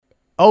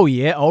Oh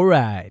yeah,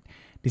 alright.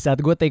 Di saat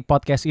gue take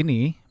podcast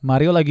ini,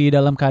 Mario lagi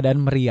dalam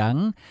keadaan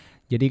meriang.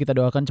 Jadi kita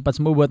doakan cepat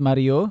sembuh buat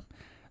Mario.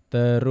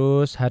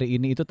 Terus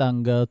hari ini itu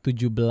tanggal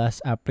 17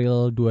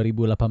 April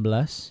 2018.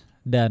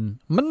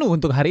 Dan menu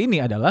untuk hari ini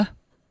adalah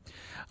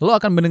lo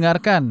akan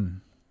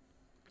mendengarkan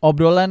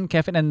obrolan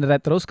Kevin and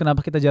Retros,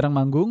 kenapa kita jarang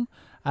manggung.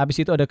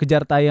 Abis itu ada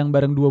kejar tayang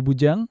bareng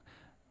duobudjang.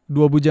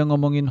 Duobudjang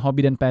ngomongin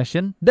hobi dan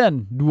passion.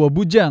 Dan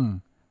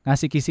duobudjang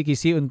ngasih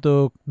kisi-kisi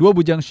untuk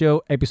duobudjang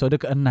show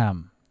episode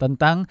ke-6.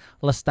 Tentang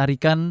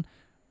lestarikan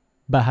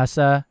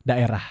bahasa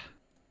daerah.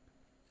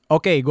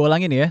 Oke, gue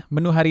ulangin ya.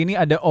 Menu hari ini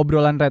ada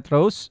obrolan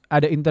retros,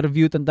 ada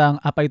interview tentang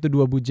apa itu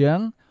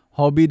duobudjang,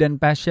 hobi dan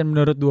passion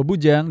menurut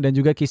duobudjang, dan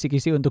juga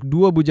kisi-kisi untuk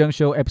duobudjang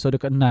show episode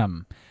ke-6.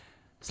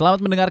 Selamat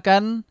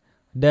mendengarkan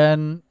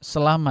dan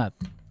selamat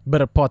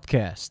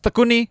berpodcast.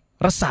 Tekuni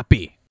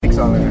resapi.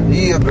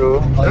 Iya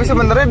bro. Tapi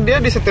sebenarnya dia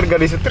disetir gak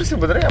disetir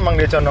sebenarnya emang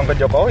dia condong ke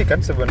Jokowi kan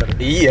sebenarnya.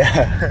 Iya,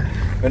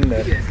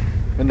 bener,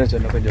 bener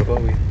condong ke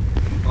Jokowi.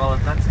 Kalau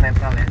Trans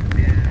netral ya,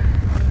 dia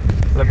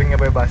Lebih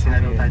ngebebasin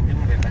Hairul dia. Tanjung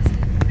bebas,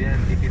 dia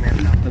TV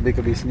netral. Lebih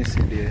ke bisnis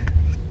sih dia.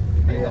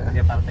 Dia nggak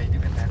punya partai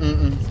juga kan,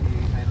 si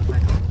Hairul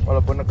Tanjung.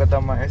 Walaupun dekat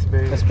sama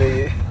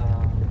SBY.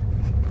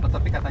 Oh,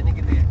 tapi katanya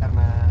gitu ya,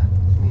 karena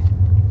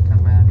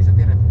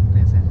disetir ya,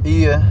 biasanya.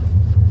 Iya.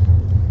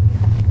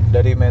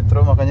 Dari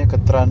Metro makanya ke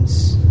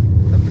Trans.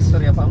 Tapi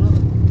Surya Paloh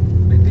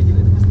bete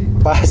juga itu pasti.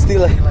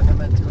 Pastilah. Kehilangan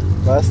Najwa.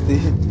 Pasti.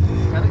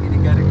 Karena gini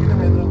garing kita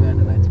Metro nggak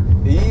ada Najwa.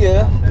 Iya.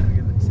 Standar gitu.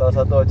 Salah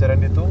satu acara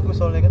yang ditunggu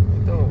soalnya kan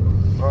itu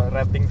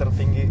rating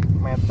tertinggi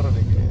Metro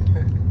deh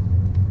kayaknya.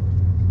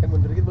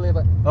 Mundur dikit boleh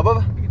Pak? Gak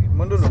apa-apa.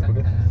 Mundur dong,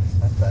 udah.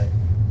 Santai.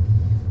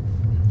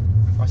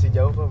 Masih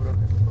jauh kok bro.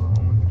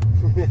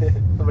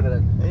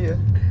 Beneran? Iya.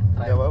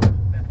 Gak apa-apa.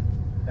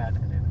 Nggak ada.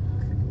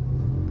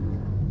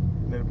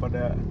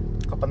 Daripada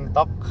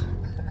kepentok.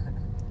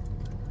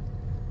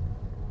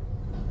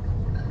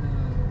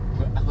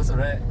 Aku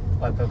sebenarnya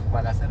waktu ke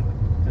Makassar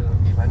tuh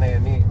gimana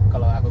ya nih,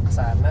 kalau aku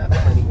kesana aku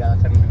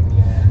meninggalkan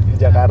dunia Di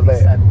Jakarta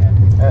ya? artisan kan.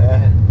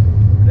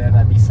 Udah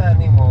nggak bisa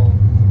nih mau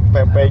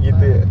PP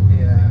gitu ya?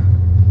 Iya,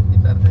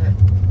 ibaratnya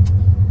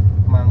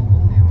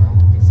manggung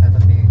bisa,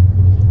 tapi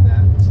nggak,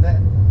 maksudnya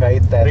Gak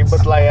intens.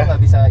 Ribet lah ya. aku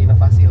nggak bisa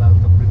inovasi lah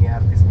untuk dunia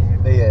artisnya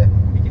gitu. Iya.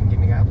 Bikin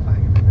gimmick apa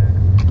gitu. Nah,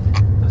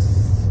 terus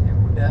ya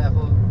udah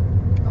aku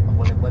apa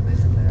boleh buat deh.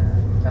 Nah,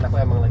 karena aku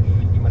emang lagi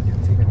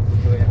emergency kan,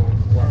 butuh yang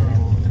uang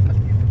yang cepet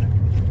gitu kan.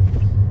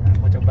 Nah,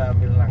 aku coba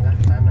ambil langkah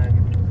ke sana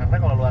gitu. Karena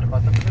kalau luar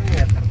kota tuh kan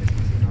lihat artis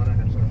di orang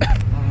kan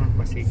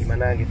masih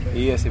gimana gitu.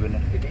 Iya sih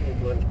benar. Jadi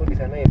influence-ku di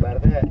sana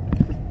ibaratnya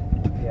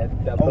ya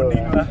double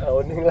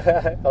owning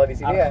lah. Kalau di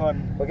sini ya Arfon.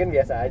 mungkin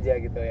biasa aja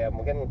gitu ya.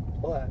 Mungkin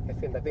wah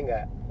Kevin, tapi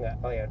nggak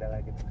oh ya udahlah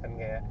gitu kan.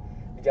 Kayak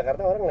di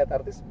Jakarta orang lihat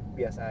artis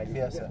biasa aja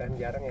Biasa. juga kan,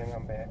 jarang yang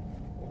sampai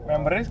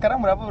Membernya sekarang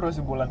berapa bro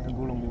sebulan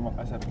kegulung di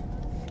Makassar?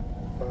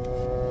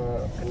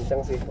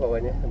 kenceng sih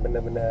pokoknya,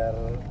 benar-benar.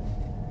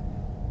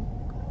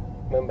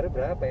 Membernya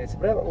berapa ya?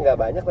 Sebenarnya nggak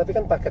banyak, tapi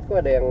kan paketku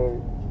ada yang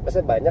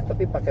maksudnya banyak,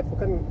 tapi paketku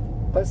kan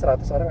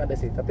 100 orang ada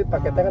sih, tapi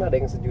paketnya kan ada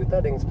yang 1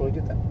 juta, ada yang 10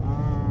 juta.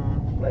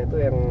 Nah itu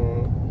yang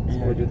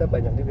 10 juta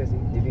banyak juga sih,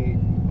 jadi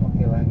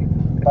oke lah gitu.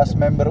 Pas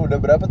member udah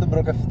berapa tuh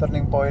bro,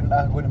 turning point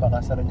gue di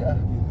Makassar aja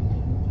gitu.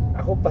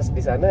 Aku pas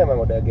di sana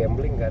emang udah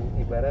gambling kan,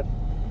 ibarat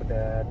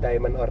udah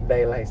diamond or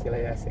die lah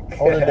istilahnya, asik.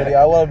 Oh udah dari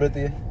awal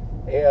berarti ya?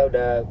 Iya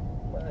udah,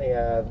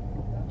 ya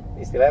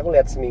istilahnya aku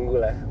lihat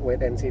seminggu lah, wait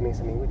and see nih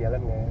seminggu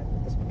jalan nggak.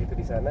 Terus begitu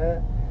di sana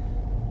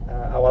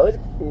awalnya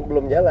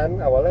belum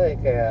jalan, awalnya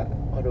kayak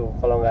waduh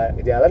kalau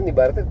nggak jalan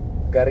ibaratnya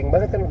garing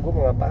banget kan, gue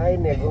mau ngapain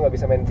ya, gue nggak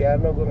bisa main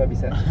piano, gue nggak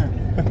bisa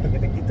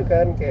gitu-gitu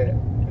kan, kayak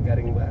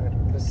garing banget.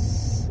 Terus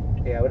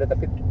ya udah,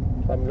 tapi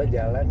alhamdulillah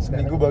jalan.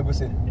 Seminggu sekarang, bagus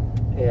ya?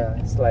 ya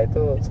setelah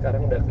itu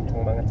sekarang udah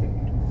kenceng banget sih,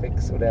 fix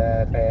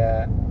udah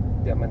kayak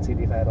zaman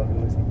CD viral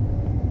dulu sih.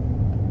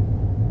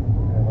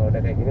 Nah, kalau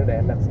udah kayak gini udah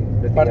enak sih.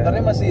 Udah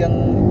Partnernya masih yang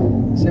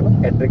siapa?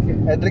 Edric ya.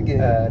 Edric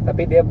ya?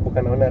 Tapi dia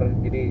bukan owner,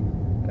 jadi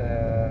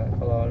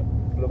kalau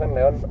dulu kan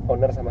Leon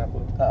owner sama aku.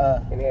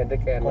 Ini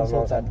Edric kayak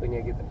 001-nya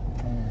gitu.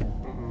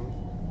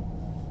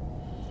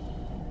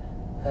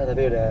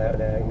 Tapi udah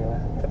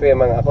inilah. Tapi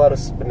emang aku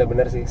harus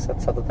bener-bener sih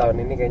satu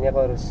tahun ini kayaknya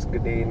aku harus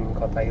gedein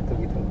kota itu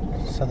gitu.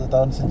 1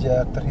 tahun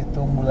sejak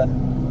terhitung bulan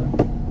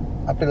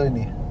April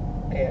ini.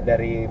 Ya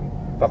dari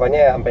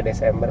pokoknya sampai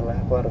Desember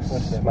lah aku harus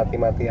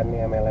mati-matian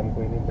nih MLM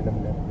ku ini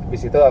bener-bener.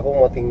 Habis itu aku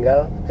mau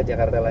tinggal ke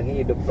Jakarta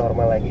lagi, hidup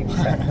normal lagi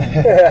bisa.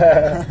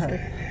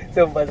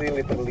 Sumpah sih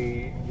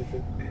literally gitu.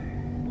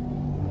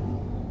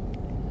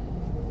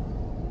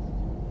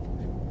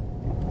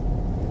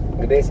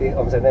 Gede sih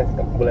omsetnya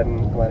bulan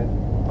kemarin.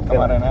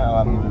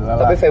 Alhamdulillah.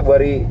 Tapi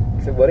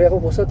Februari aku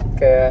kusut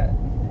kayak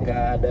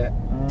nggak ada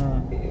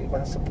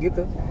masuk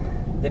gitu.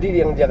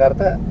 Jadi yang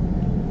Jakarta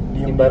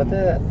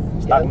ibaratnya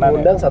yang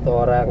ngundang ya? 1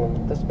 orang,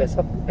 terus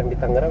besok yang di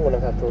Tangerang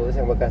ngundang 1, terus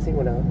yang Bekasi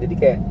ngundang. Jadi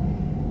kayak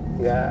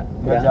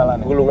nggak jalan,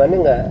 gulungannya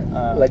nggak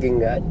lagi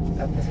nggak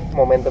apa sih,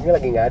 momentumnya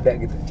lagi nggak ada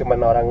gitu. Cuman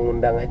orang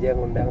ngundang aja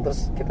ngundang,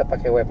 terus kita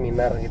pakai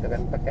webinar gitu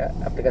kan, pakai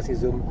aplikasi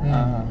Zoom.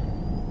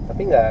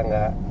 Tapi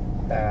nggak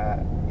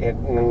ya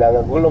nggak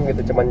ngegulung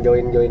gitu, cuman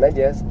join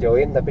aja,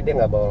 join tapi dia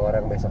nggak bawa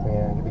orang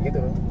besoknya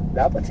gitu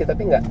dapat sih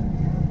tapi nggak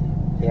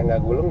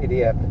gulung, jadi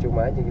ya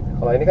percuma aja gitu.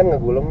 Kalau ini kan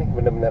ngegulung nih,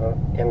 bener-bener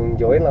yang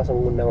join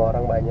langsung ngundang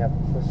orang banyak,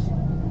 terus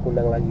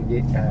undang lagi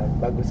dia,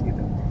 bagus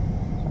gitu.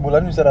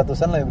 Sebulan bisa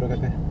ratusan lah ya bro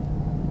Kev?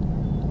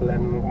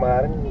 Bulan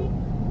kemarin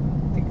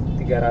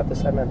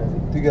 300-an ada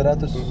sih.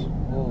 300?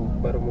 Oh.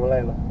 Baru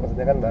mulai loh,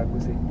 maksudnya kan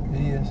bagus sih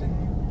Iya sih.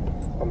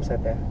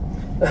 omset ya.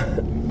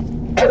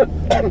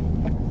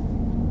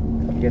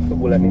 Target tuh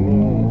bulan ini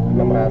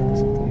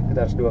 600, kita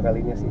harus 2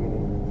 kalinya sih ini.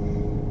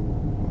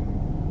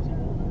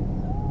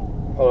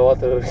 Kalau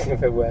waktu di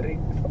Februari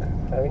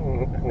paling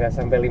nggak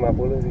sampai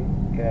 50 sih,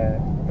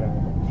 ya berapa?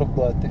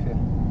 Fluktuatif ya.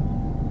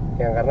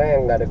 Yang karena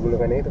yang nggak ada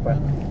gulungannya itu Pak.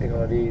 Jadi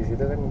kalau di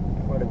situ kan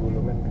ada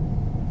gulungan kan.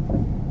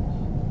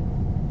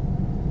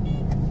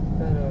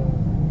 Aduh,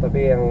 tapi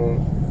yang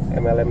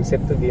MLM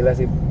SIP tuh gila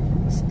sih,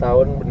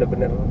 setahun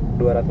bener-bener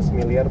 200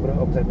 miliar bro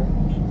omsetnya.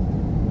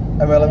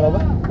 MLM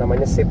apa?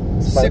 Namanya SIP,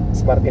 SIP?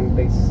 Smart in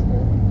Place.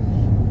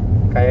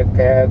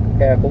 Kayak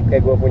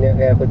gue punya,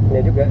 kayak aku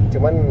punya juga,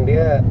 cuman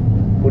dia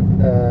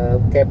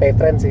kayak pay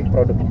trend sih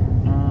produknya.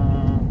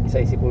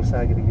 Bisa isi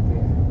pulsa gitu-gitu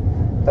ya.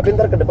 Tapi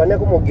ntar kedepannya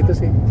aku mau gitu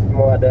sih,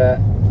 mau ada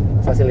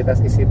fasilitas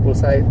isi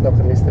pulsa,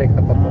 token listrik,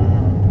 apapun,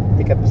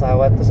 tiket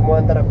pesawat tuh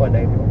semua ntar aku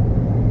adain.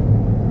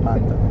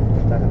 Mantap.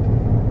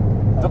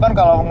 Itu kan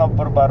kalau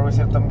ngeperbarui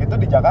sistem gitu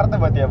di Jakarta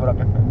berarti ya bro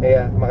Kev?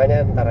 Iya,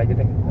 makanya ntar aja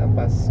deh,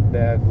 pas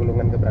udah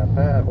gulungan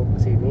keberapa aku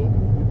kesini.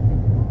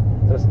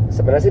 Terus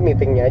sebenarnya sih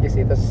meetingnya aja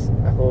sih, terus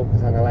aku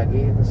kesana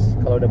lagi, terus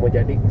kalau udah mau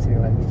jadi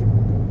kesini lagi gitu.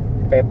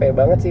 PP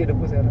banget sih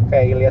hidupku sekarang,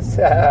 kayak Ilyas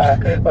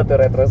waktu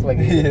retros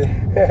lagi.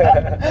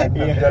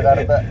 Iya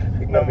Jakarta.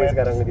 Tapi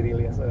sekarang jadi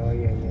Ilyas. Oh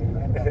iya.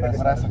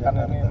 Merasakan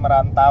ini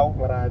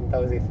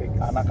merantau sih fix.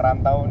 Anak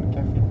rantau nih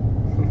Kevin.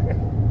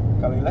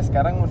 Kalau Ilyas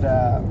sekarang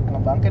udah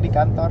ngebangke di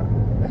kantor.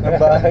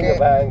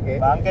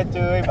 Bangke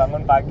cuy,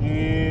 bangun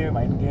pagi,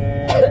 main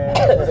game.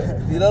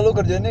 Gila lu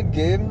kerjanya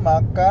game,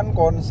 makan,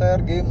 konser,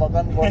 game,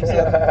 makan,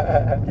 konser.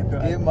 Gitu.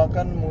 Game,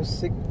 makan,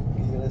 musik.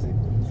 Gila sih.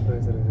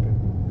 Seru.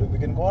 Udah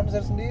bikin konser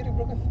sendiri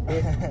bro kan?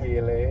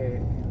 Gile.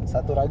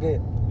 Satu raga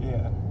ya?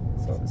 Iya.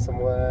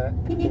 Semua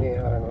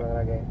ini orang-orang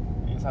raga.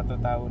 Iya 1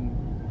 tahun.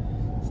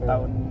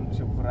 Setahun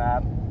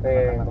syukuran.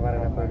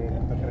 Kemarin apa ini?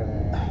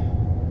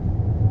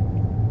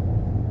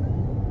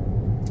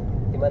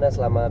 Gimana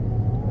selama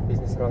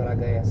bisnis ruang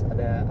raga ya?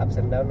 Ada ups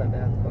and down,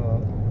 ada atau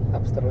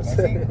ups terus?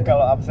 Sih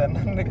kalau absen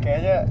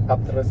kayaknya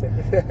Up terus ya.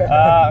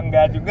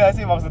 enggak juga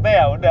sih, maksudnya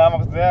ya udah,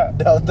 maksudnya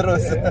Down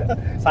terus.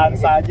 sans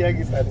aja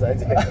gitu. Sans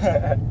aja.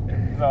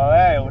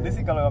 Soalnya ya udah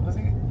sih, kalau aku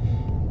sih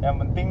yang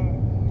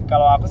penting,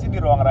 kalau aku sih di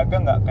ruang raga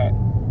nggak kayak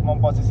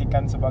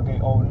memposisikan sebagai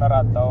owner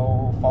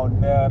atau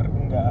founder,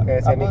 enggak.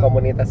 Kayak semi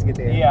komunitas gitu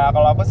ya. Iya,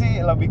 kalau aku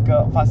sih lebih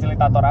ke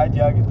fasilitator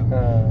aja gitu.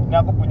 Ini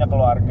aku punya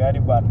keluarga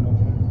di Bandung,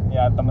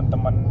 ya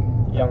teman-teman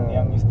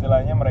yang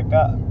istilahnya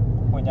mereka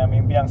punya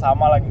mimpi yang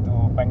sama lah gitu,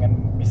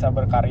 pengen bisa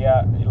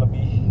berkarya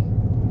lebih,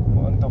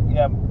 untuk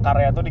ya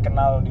karya tuh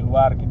dikenal di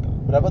luar gitu.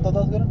 Berapa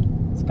total sekarang?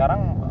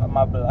 Sekarang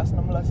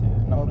 16 ya,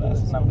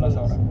 16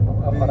 orang.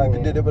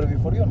 Lebih gede daripada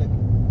Before You nih?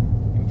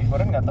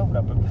 Before nggak tahu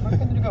berapa, Before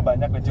kan juga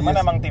banyak loh. Cuman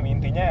Yes. emang tim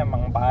intinya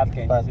emang 4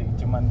 kayaknya sih.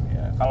 Cuman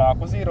ya, kalau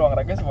aku sih ruang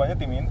raga semuanya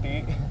tim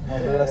inti.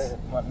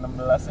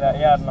 16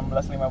 ya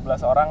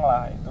 16-15 orang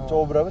lah itu.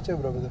 Cowok berapa, cewek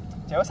berapa tuh?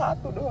 Cewek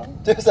 1 doang.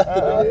 Cewek 1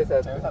 doang?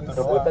 Cewek satu.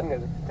 Rebutan nggak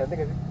sih? Cantik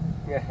nggak sih?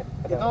 Nggak.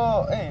 Itu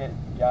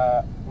ya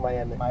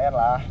Lumayan ya. lumayan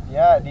lah.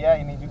 Dia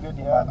ini juga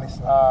dia Manis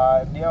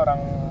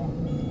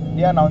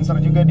dia announcer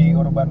juga di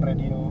Urban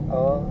Radio.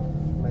 Oh.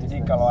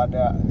 Jadi kalau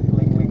ada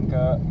link-link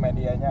ke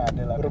medianya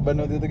ada lah.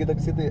 Urban waktu itu kita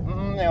ke situ ya?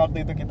 Yang waktu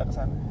itu kita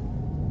kesana.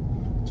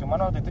 Cuman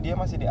waktu itu dia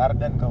masih di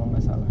Ardan kalau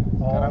nggak salah.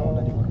 Sekarang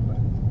udah di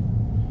Urban.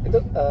 Itu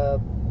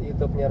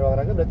YouTube-nya ruang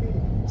raga berarti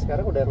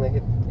sekarang udah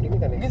ngehit ini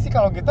kan ya? Ini sih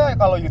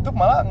kalau YouTube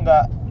malah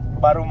nggak,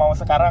 baru mau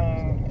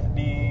sekarang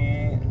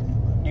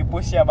di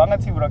push ya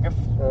banget sih bro Kev.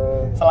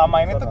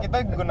 Selama ini tuh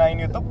kita gunain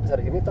YouTube. Besar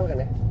gini tol kan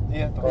ya?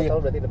 Iya tuh. Kalau tol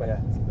berarti depan ya?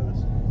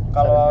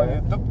 Kalau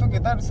YouTube tuh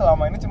kita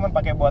selama ini cuma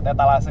pakai buat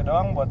etalase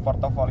doang, buat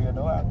portofolio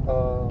doang.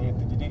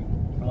 Gitu. Jadi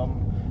belum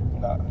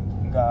nggak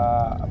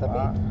Tapi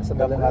Nggak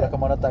sebenarnya mengarah ke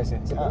monetize ya?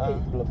 sebenarnya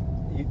Belum.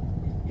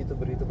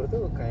 YouTuber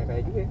tuh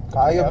kaya juga ya.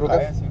 Kaya bro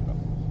kaya Kev. sih bro.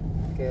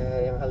 Kayak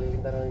yang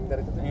halilintar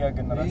itu tuh. Iya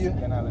generasi Iya.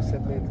 generasi.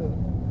 Setnya itu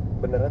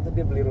beneran tuh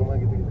dia beli rumah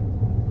gitu.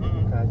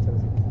 Kacau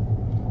sih.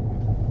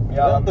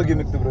 Ya Beneran tuh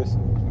gimmick tuh bros?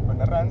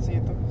 beneran sih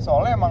itu.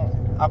 Soalnya emang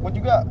aku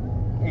juga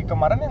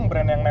kemarin yang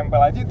brand yang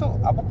nempel aja itu,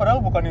 aku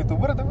padahal bukan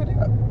YouTuber tapi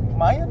dia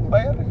lumayan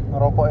bayar.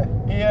 Ngerokok ya?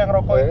 Iya yang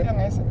rokok itu yang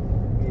ngese.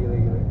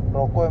 Gila.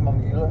 Rokok emang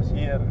gila sih.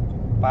 Iya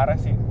parah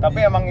sih. Tapi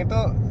emang itu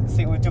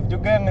si Ucup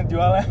juga yang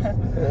ngejualnya.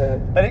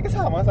 Tadi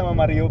sama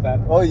Mario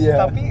kan. Oh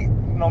iya. Tapi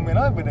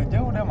nominalnya beda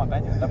jauh udah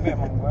makanya. Tapi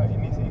emang gua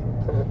ini sih,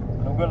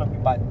 gue lebih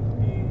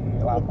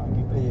lama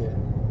gitu. Iya.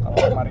 Kalau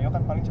Mario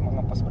kan paling cuma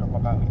ngepost berapa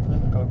kali.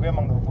 Kalau gue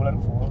emang 2 bulan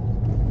full.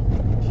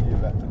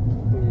 Gila tuh.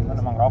 Kan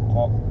emang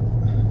rokok.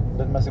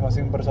 Dan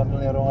masing-masing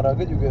personilnya ruang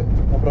raga juga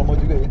nge-promo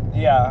juga ya?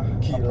 Iya.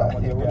 Gila,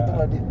 ngepromo ya juga. untung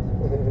lah dia.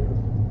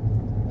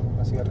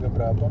 kasih harga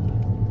berapa?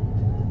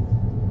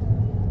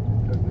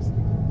 Bagus.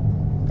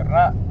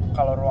 Karena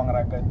kalau ruang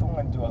raga itu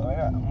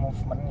ngejualnya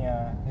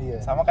movementnya,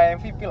 Iya. sama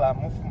kayak MVP lah,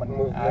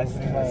 movement.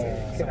 Asik. Asik.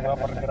 Sebuah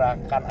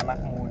pergerakan anak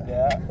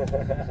muda.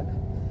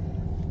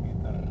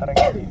 Gitu. Ntar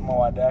jadi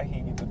mewadahi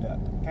gitu dah.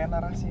 Kayak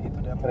narasi gitu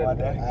dah,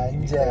 mewadahi.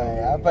 Anjay,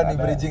 apa nih,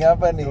 Ada bridging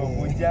apa nih?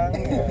 duobudjang,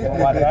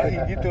 mewadahi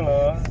gitu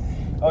loh.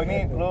 Oh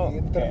ini lo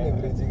Pinter nih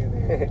bridging ini.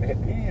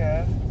 Iya.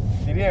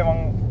 Jadi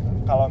emang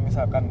kalau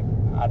misalkan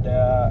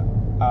ada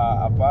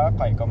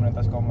kayak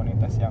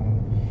komunitas-komunitas yang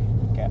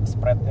kayak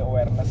spread the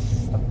awareness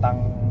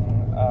tentang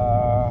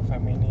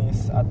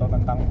feminis atau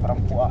tentang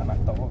perempuan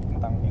atau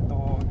tentang itu,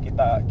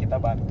 kita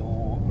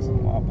bantu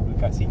semua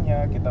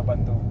publikasinya, kita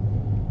bantu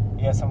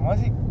ya semua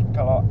sih.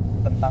 Kalau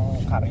tentang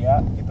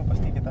karya itu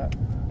pasti kita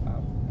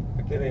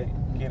kiri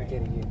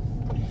gitu.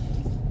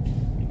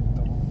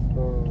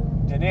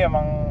 Jadi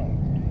emang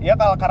ya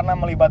kalau karena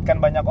melibatkan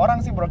banyak orang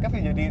sih Bro Kev,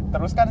 jadi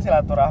teruskan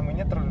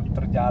silaturahminya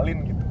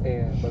terjalin gitu.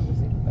 Iya, bagus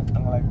sih.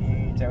 Datang lagi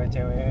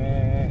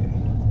cewek-cewek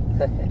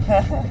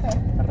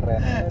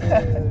Keren.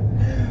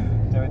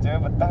 cewek-cewek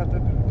betah tuh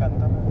di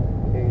kantor.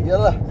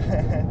 Iyalah.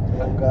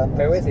 Bukan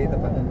PW sih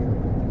tepatnya.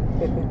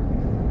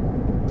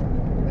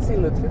 Si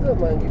Lutfi tuh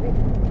sama gini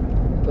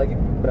lagi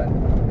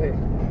berantem.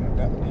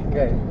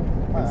 Enggak ya?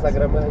 Mas.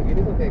 Instagram yang gini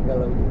tuh kayak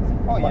galau gitu.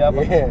 Oh iya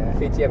Pak.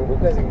 Vici yang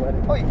buka sih kemarin.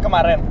 Oh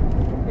kemarin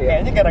Iya.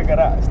 kayaknya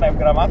gara-gara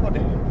snapgram aku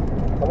deh.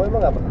 Kamu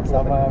emang apa?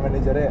 sama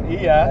manajernya.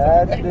 Iya.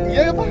 Aduh.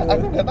 Iya Pak,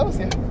 aku nggak tahu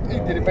sih.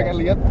 Jadi pengen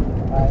lihat.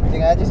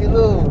 Anjing aja sih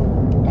lu.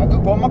 Aku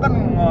gua mah kan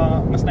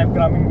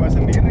nge-snapgramin gua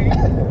sendiri.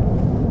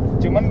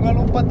 Cuman gua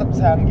lupa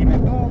sayang gini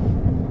tuh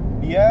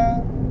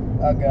dia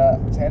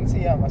agak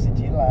sensi sama si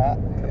Cila.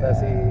 Kata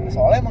si-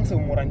 Soalnya emang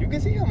seumuran juga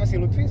sih sama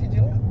si Lutfi si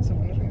Cila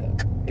sebenarnya.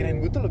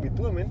 Kirain gua tuh lebih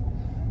tua men.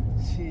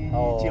 Si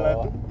Cila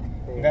tuh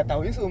nggak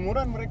taunya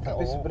seumuran mereka.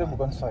 Tapi sebenarnya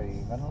bukan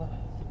saingan lah.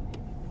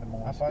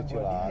 Emang masih Apa kecil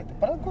gua aja. gitu.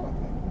 Padahal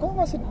gua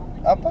masih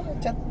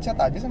chat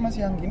aja sama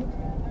si yang gini.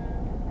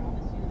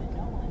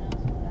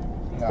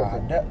 Nggak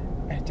ada.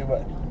 Coba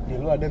di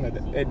lu ada nggak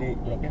ada? Di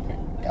blognya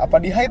apa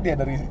di hide ya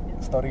dari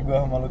story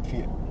gua sama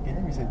Lutfi ya?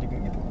 Kayaknya bisa juga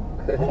gitu.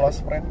 Close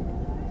friend.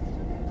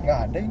 Nggak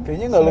ada ini.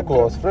 Kayaknya nggak lu Snapgram.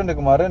 close friend deh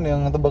kemarin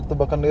yang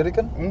tebak-tebakan lirik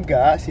kan?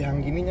 Enggak, si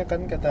Hanggininya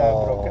kan kata Oh.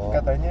 Bro Kev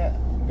katanya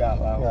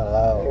galau.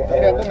 Galau.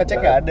 Tapi aku ngecek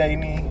nggak ada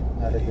ini.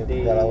 Ada Di-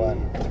 kegalauan.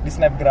 Di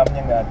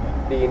snapgramnya nggak ada.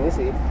 Di ini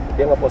sih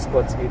dia nge-post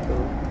quotes gitu.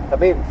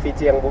 Tapi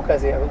Vici yang buka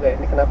sih, aku kayak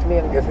ini kenapa nih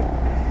yang gitu.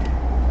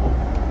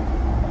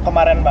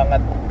 Kemarin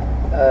banget.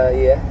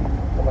 Iya,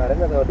 kemarin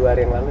atau 2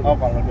 hari yang lalu. Oh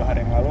kalau 2 hari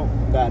yang lalu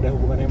nggak ada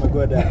hubungannya sama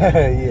gua ada.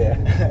 Iya.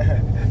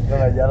 Lu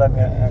nggak jalan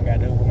ya? Nggak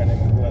ada hubungannya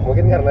sama gua.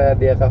 Mungkin karena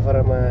dia cover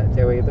sama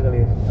cewek itu kali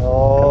ya.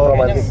 Oh, Kan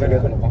romantis kayaknya juga.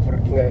 enggak cover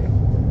gitu. Enggak ya?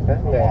 Hah?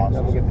 Enggak ya?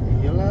 Enggak mungkin.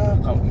 Iyalah,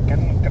 kalau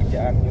kan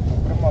kerjaan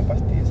YouTuber mah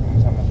pasti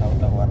sama-sama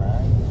tahu-tahuan aja.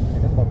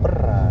 ini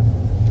baperan.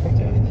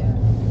 Kayaknya.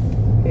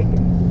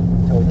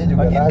 Cowoknya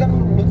juga Lagian kan ragu.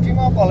 Lutfi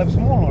mah collab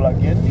mulu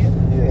lagian dia.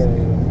 Iya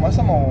sih.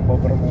 Masa mau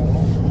baper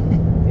mulu?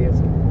 Iya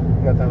sih.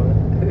 Enggak tahu lah.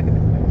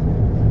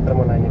 Ntar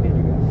mau nanya dia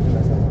juga.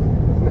 Penasaran.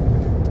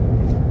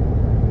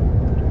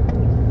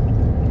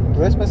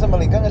 Gue semester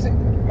melingkar nggak sih?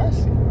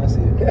 Masih.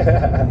 Masih.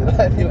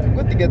 Gila,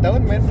 gue 3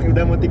 tahun men,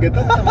 udah mau 3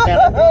 tahun sama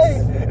Karen terus.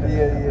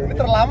 Iya. Ini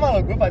terlama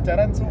loh gue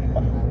pacaran,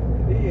 sumpah.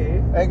 Iya.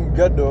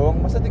 Enggak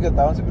dong, masa 3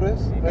 tahun sih bro?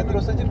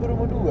 Terus aja baru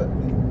mau 2.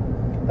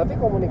 Tapi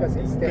komunikasi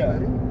setiap Iya.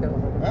 hari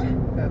telepon. Hah?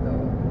 Enggak tahu.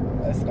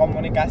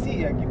 Komunikasi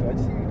ya gitu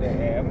aja sih,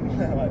 DM,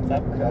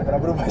 WhatsApp. Gak pernah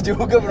berubah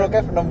juga bro,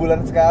 Kev 6 bulan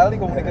sekali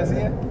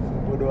komunikasinya.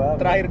 Bodoh amat.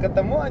 Terakhir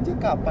ketemu aja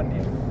kapan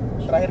ya?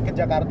 Terakhir ke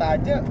Jakarta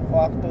aja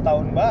waktu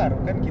tahun baru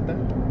kan kita.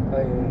 Oh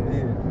iya.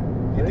 Iya.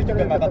 Itu Jadi juga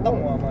terakhir nggak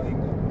ketemu sama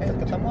Linggo.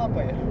 Ketemu apa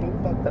ya?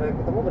 Lupa. Terakhir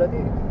ketemu berarti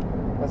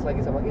pas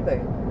lagi sama kita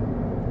ya?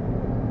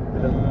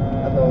 Bener?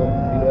 Atau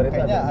di luar itu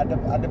Kayaknya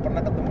ada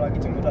pernah ketemu lagi,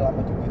 cuma udah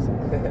lama juga sih.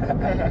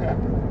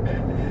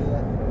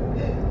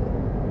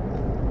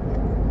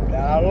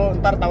 Ya lu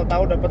ntar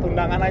tahu-tahu dapat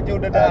undangan aja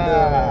udah dah.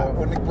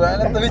 Aduh, unik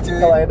banget tapi cuy.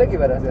 Kalau Eda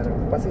gimana sekarang?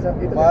 Masih saat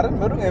itu? Kemarin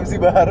baru MC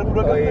bareng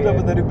bro, Oh, kan iya.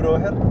 dapat dari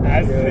Broher.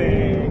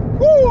 Asik.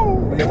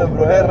 Kita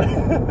Broher.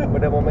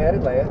 Udah mau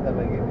married lah ya, ntar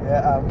lagi. Ya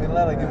amin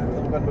lah, lagi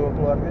mempertemukan 2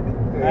 keluarga nih.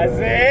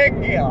 Asik,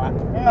 gila.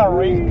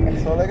 Ngeri.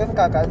 Soalnya kan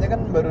kakaknya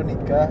kan baru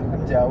nikah, kan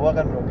Jawa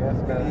kan bro Kev.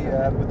 Jadi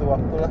ya butuh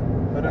waktu lah.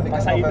 Baru nikah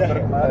Masa Idah November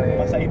ya? kemarin.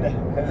 Masa Idah.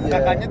 Iya.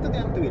 Kakaknya tuh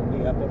yang twin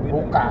nih apa beda?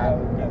 Bukan.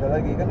 Ada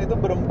lagi kan itu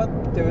berempat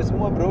cewek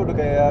semua bro, udah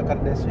kayak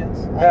Kardashians.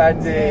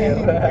 Anjir.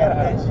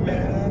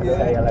 Iya.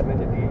 Khayalannya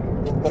jadi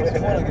Dokter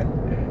semua lagi.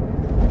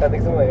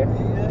 cantik semua ya.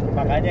 Iya.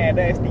 Makanya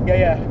Eda S3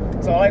 ya.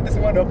 Soalnya itu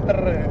semua dokter.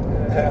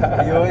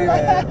 Yoi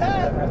men.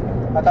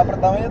 Kakak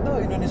pertamanya tuh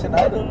Indonesian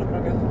Idol bro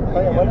Kev. Oh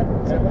yang mana?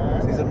 Siapa?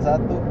 Season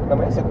 1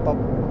 Namanya? masuk top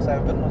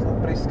 7 masuk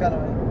Priska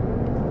namanya.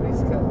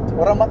 Rizka.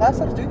 Orang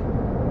Makassar cuy.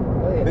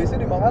 Oh iya. Base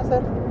di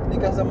Makassar.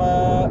 Nikah sama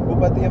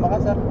Bupati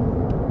Makassar.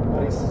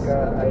 Rizka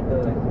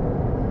Idol ya.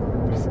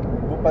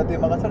 Bupati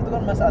Makassar itu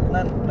kan Mas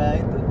Adnan. Nah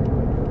itu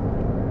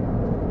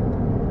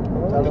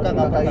Oh, calon itu kakak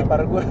kakak pertama.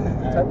 ipar gue.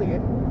 cantik ya.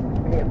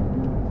 Ini kan.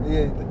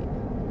 Iya itu.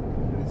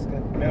 Priska.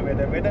 Udah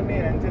beda-beda nih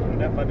anjir,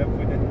 udah pada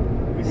punya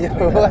istri.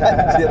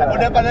 Anjir.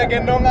 Udah pada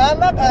gendong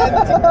anak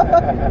anjing.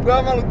 Gua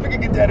sama Lutfi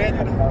kejar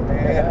aja udah.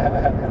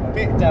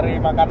 Tapi cari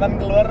makanan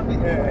keluar,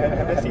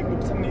 ada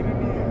sibuk sendiri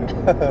nih.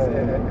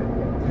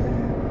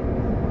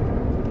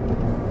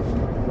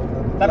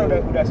 Ntar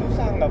udah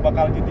susah, nggak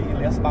bakal jadi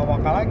Ilyas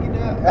Pawaka lagi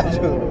dah.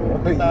 Kalau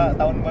kita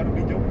tahun baru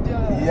di Jogja.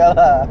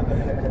 Iyalah.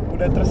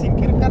 Udah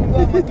tersingkirkan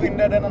gua sama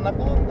Twinda dan anak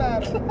lu ntar.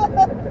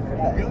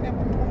 Mobilnya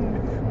penuh.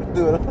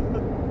 Betul.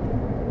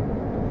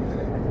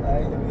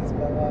 Ayo Ilyas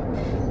Pawaka.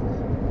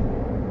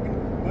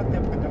 Gue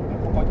tiap ke Jogja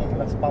pokoknya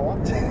Ilyas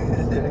Pawaka.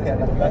 Jadi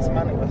anak Ilyas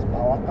mana? Ilyas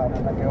Pawaka.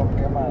 Anaknya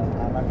oke mah.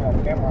 Anaknya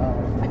oke mah.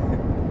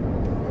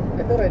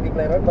 Itu Ready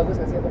Player One bagus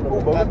gak sih? Apa belum?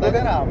 Oh, bagus.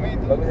 Katanya rame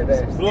itu. Bagus ya,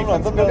 Dek? Belum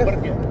nonton,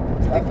 Spielberg ya?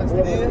 Steven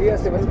Spielberg. Iya,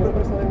 Steven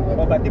Spielberg selain buat.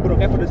 Oh berarti Bro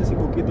Kev udah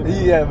sesibuk itu.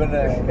 Iya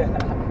benar.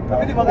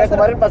 Tapi di Nggak, Makassar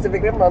kemarin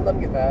Pacific Rim nonton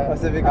kita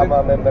Pacific sama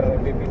Rim. member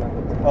MVP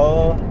nonton.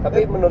 Oh, Tapi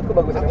menurutku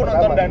bagus yang Aku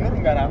pertama. nonton Danur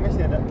nggak rame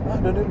sih ada.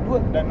 Danur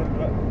 2. Danur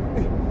 2.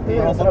 Iya,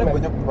 Nontonnya serem ya?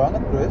 banyak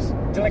banget, Bros.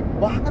 Jelek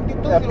banget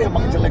itu Tapi filmnya.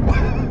 emang jelek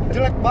banget.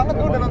 Jelek banget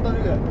lu udah nonton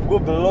juga. Gue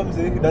belum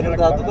sih, Danur Jelek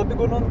 1 banget. tapi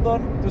gue nonton.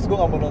 Terus gue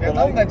gak mau nonton Gak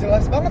tau lagi. nggak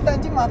jelas banget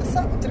anjing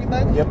maksa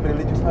ceritanya. Ya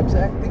Prilly cuma gak bisa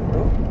acting,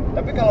 bro.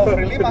 Tapi kalau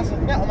Prilly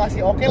maksudnya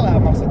masih oke lah,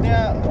 maksudnya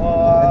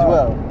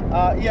Ngejual.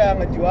 Iya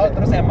ngejual.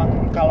 Terus emang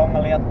kalau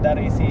ngelihat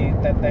dari si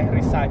Teteh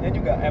Risanya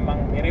juga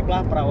emang mirip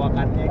lah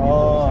perawakannya gitu.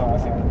 Oh. Sama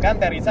si kan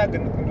Teresa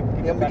gendut-gendut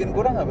gitu. Yang bikin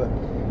kurang apa?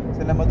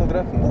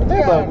 Sinematografi.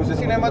 Iya, bagus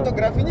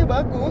sinematografinya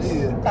bagus,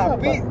 Iya.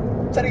 tapi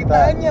Apa?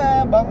 ceritanya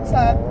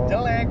bangsat, Oh.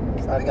 jelek.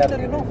 Tapi kan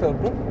dari novel,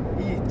 bro.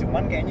 Ih,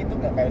 cuman kayaknya itu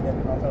nggak kayak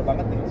dari novel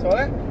banget nih.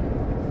 Soalnya,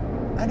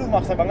 aduh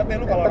maksa banget deh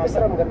lu kalau Tapi nonton.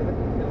 serem kan itu?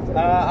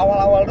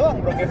 Awal-awal doang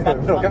bro Kev.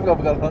 Bro, kan gak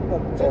bakal nonton.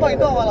 Sumpah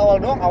itu awal-awal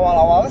doang,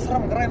 awal-awalnya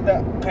serem keren dah.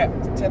 Kayak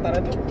setannya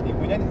tuh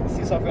ibunya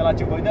si Sofia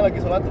Lacubonya lagi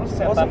sholat terus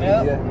setannya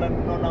Sofia.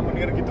 nona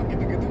menir gitu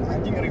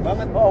anjing ngeri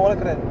banget. Oh, awalnya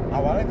keren.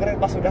 Awalnya keren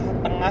pas udah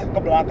tengah ke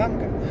belakang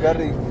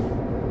Garing.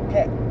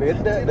 kayak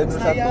Beda. anjir, Dan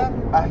satu sayang.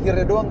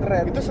 akhirnya doang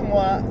keren. Itu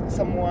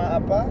semua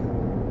apa?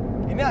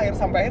 Ini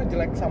sampai akhir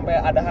jelek, sampai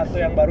ada hantu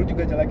yang baru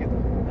juga jelek gitu.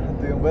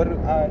 Itu yang baru.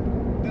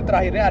 Itu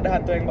terakhirnya ada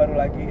hantu yang baru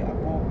lagi.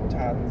 Aku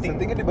cantik.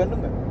 Settingnya di Bandung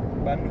nggak?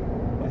 Bandung.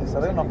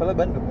 Soalnya novelnya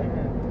Bandung kan?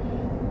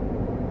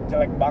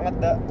 Jelek banget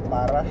dah,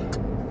 parah.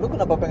 Lu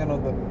kenapa pengen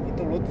nonton?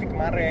 Itu Lutfi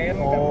kemarin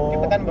kan Oh.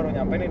 kita kan baru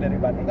nyampe nih dari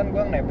Bandung kan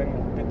gua nebeng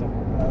Lutfi tuh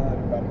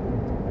dari Bandung.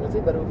 Berarti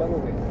baru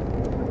bangun ya?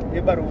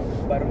 Dia baru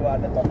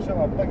ada talk show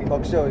apa gitu.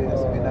 Talk show ya,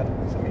 seminar.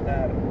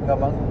 Seminar. Nggak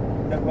manggung.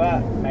 Udah gua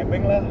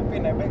nebeng lah, tapi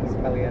nebeng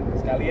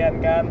sekalian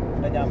kan.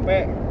 Udah nyampe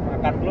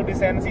makan dulu di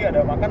Sensi, ada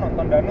makan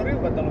nonton Danur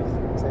yuk kata Lutfi.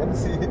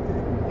 Sensi.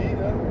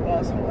 Iya,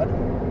 langsung aduh.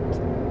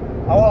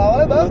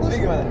 Awal-awalnya bagus. Lutfi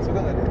gimana? Suka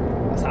nggak dia?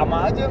 Sama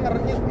aja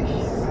ngerenyit.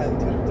 Ih,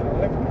 anjir,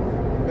 jelek.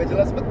 Gak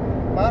jelas bet,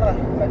 parah,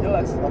 gak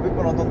jelas. Tapi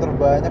penonton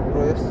terbanyak,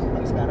 bro, yes.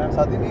 Sekarang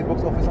Saat ini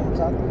box office nomor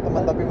 1.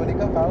 Teman tapi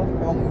menikah kalah.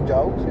 Emang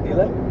jauh sih.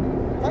 Dilan?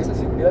 masa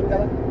sih? Dilan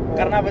kalah?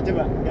 Karena apa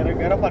coba?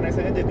 Gara-gara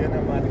Vanessa-nya jadian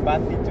sama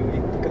Adipati cuy.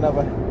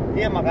 Kenapa?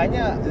 Iya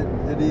makanya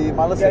Jadi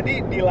males. jadi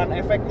Dilan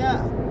efeknya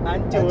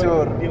hancur.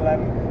 Hancur. Dilan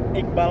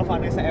Iqbal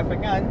Vanessa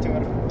efeknya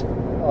hancur.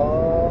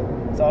 Oh.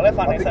 Soalnya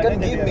Vanessa-nya kan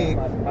jadian gimmick.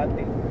 sama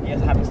Adipati. Ya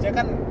harusnya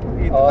kan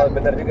itu Oh, kan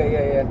benar juga,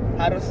 iya.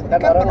 harus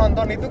Kan kan orang-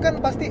 penonton itu kan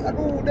pasti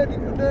aduh udah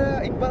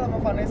Iqbal sama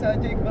Vanessa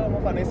aja, Iqbal sama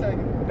Vanessa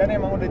gitu. Dan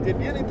emang udah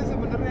jadian itu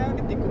sebenarnya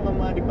ditikung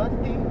sama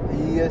Adipati.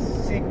 Iya Si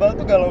sih. Iqbal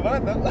tuh galau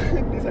banget tuh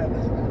di sana.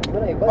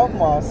 Gimana ya, Oh, Bang?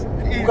 mas.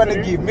 Ih, Bukannya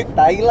serius? gimmick,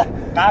 tai lah.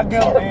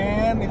 Kagak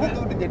men, itu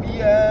tuh udah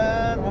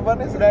jadian. Sama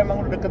Vanessa? Udah emang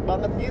udah deket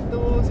banget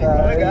gitu. Si Tai.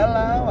 Iqbalnya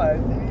galau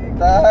anjing.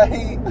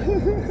 Tai.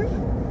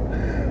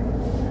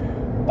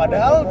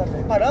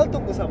 Padahal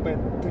tunggu sampai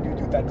 7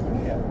 juta dulu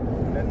ya.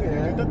 Udah 7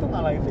 Iya. juta tuh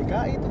ngalahin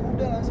DKI tuh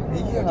udah langsung.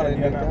 Iya, Udah ngalahin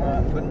jadian DKI.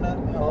 sama- Benar.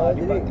 sama Oh,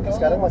 jadi Adipati kalah.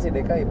 sekarang masih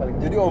DKI paling.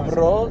 Jadi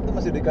overall tuh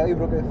masih DKI,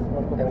 bro, Kev.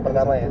 Yang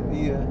pertama ya?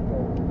 Iya.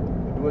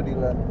 Kedua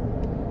Dilan.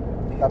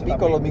 Tapi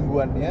kalau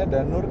mingguannya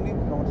Danur nih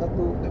nomor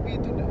 1. Tapi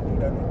itu udah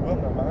gua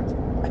nggak banget sih.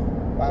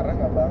 Parah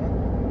nggak banget.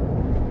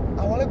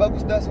 Awalnya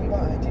bagus dah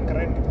sumpah anjing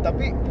keren gitu.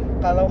 Tapi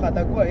kalau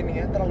kata gua ini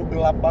ya terlalu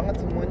gelap banget,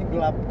 semuanya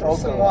gelap. Terus Oh,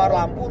 gelap. semua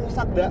lampu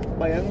rusak dah,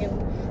 bayangin.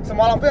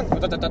 Semua lampu yang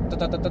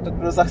tetetetetetetet.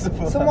 Rusak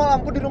semua. Semua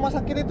lampu di rumah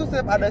sakit itu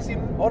setiap ada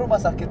scene. Oh, rumah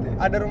sakit ya?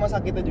 Ada rumah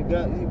sakitnya juga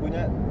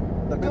ibunya.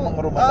 Tapi Itu- emang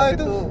rumah sakit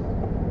itu tuh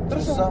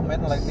terus susah men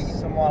lighting.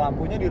 semua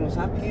lampunya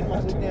dirusakin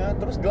maksudnya.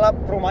 Terus gelap,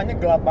 rumahnya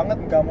gelap banget,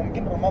 nggak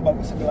mungkin rumah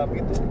bagus segelap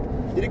itu.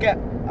 Jadi kayak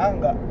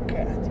nggak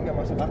kayak anjing nggak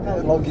masuk akal.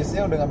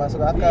 Logisnya udah gak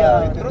masuk akal. Iya,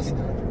 Itu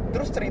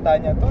terus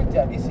ceritanya tuh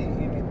jadi si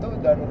ini tuh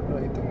Danur 2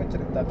 itu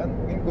menceritakan,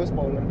 ini gue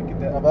spoiler dikit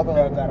ya. nggak apa-apa.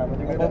 Udah garam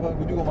juga Nggak dah. apa-apa.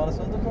 Gue juga males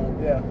nonton soalnya.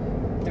 Iya.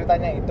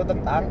 Ceritanya itu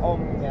tentang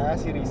omnya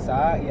si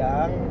Risa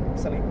yang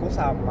selingkuh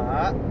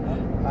sama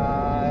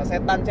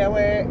setan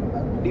cewek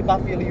di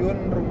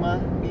pavilion rumah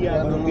dia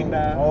Yang baru dulu.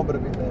 pindah. Oh,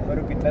 berpindah.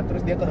 Baru pindah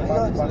terus dia ke rumah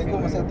Ayolah, di selingkuh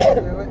sama pavilion. setan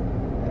cewek.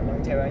 Emang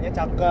ceweknya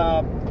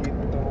cakep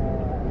gitu.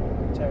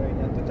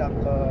 Ceweknya tuh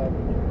cakep.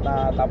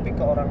 Nah, tapi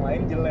ke orang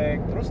lain jelek.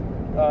 Terus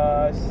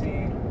si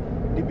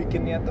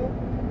dibikinnya tuh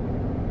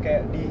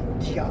kayak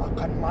dia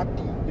akan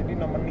mati. Jadi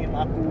nemenin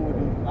aku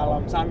di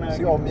alam sana.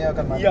 Si gitu. omnya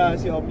akan mati. Iya,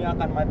 si omnya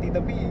akan mati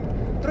tapi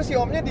terus si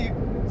omnya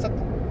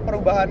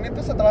perubahannya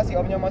tuh setelah si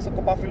omnya masuk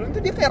ke pavilion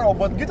tuh dia kayak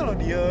robot gitu loh,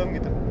 diem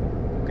gitu.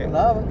 Kayak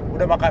Kenapa?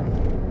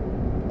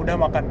 udah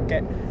makan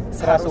kayak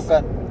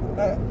Serasukan.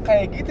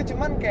 kayak gitu,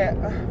 cuman kayak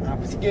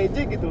apa sih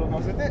GJ gitu loh,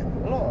 maksudnya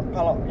lo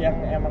kalau yang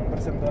emang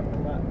bersentuhan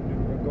sama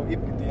dunia goib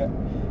gitu ya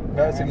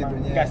Nggak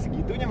segitunya. Nggak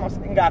segitunya,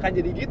 maksudnya nggak akan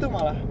jadi gitu,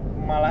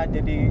 malah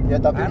jadi Ya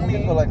tapi aneh.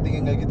 mungkin kalau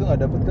actingnya nggak gitu nggak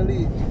dapet kali.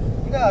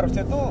 Nggak,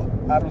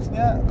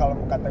 harusnya kalau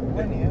kata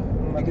gue nih ya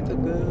Gitu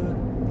ke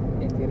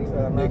Yang kiri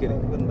ya gini.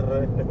 Bener.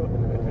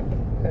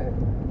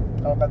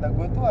 kalau kata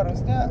gue tuh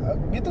harusnya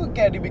dia tuh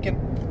kayak dibikin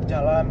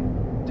jalan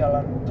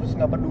terus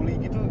nggak peduli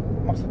gitu,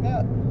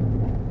 maksudnya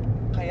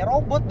kayak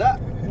robot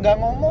nggak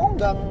ngomong,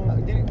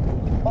 jadi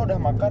udah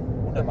makan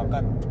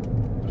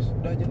terus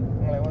udah aja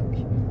ngelewat,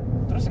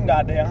 terus nggak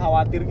ada yang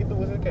khawatir gitu,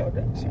 maksudnya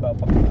kayak si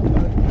bapak kenapa,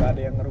 nggak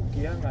ada yang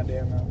ngerukiah, nggak ada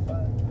yang apa,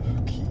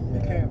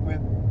 kayak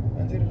wait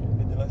anjir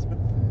udah jelas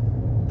banget.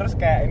 Terus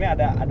kayak ini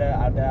ada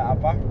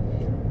apa,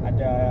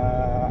 ada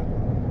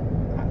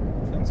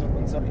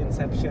unsur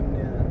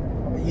Inception-nya.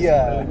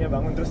 Iya. Nya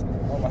bangun terus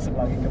masuk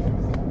lagi ke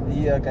mimpi.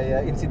 Iya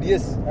kayak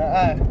Insidious.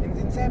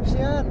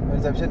 Inception.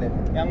 Inception ya?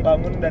 Yang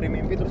bangun dari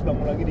mimpi terus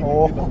bangun lagi di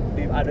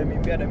mimpi. Ada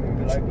mimpi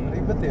lagi.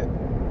 Ribet ya?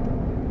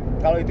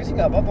 Kalau itu sih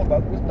nggak apa-apa,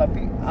 bagus,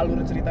 tapi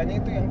alur ceritanya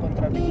itu yang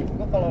kontradiktif.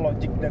 Gua kalau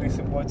logik dari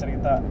sebuah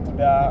cerita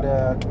udah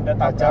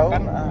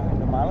tabrakan,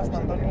 udah malas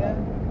nontonnya.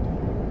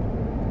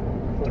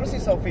 Terus si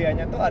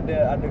Sofianya tuh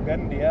ada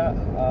adegan dia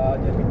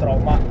jadi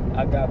trauma,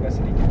 agak-agak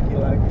sedikit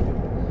gila gitu.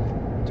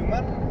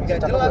 Cuman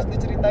nggak jelas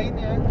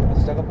diceritain,nya.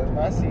 Masih cakep ya?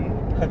 Masih.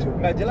 Aduh.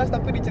 Nggak jelas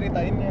tapi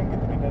diceritainnya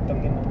gitu,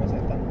 didatengin sama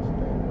setan.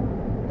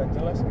 Nggak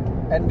jelas gitu.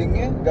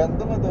 Endingnya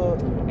gantung atau?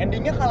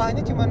 Endingnya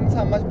kalahnya cuman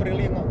sama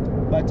Prilly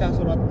baca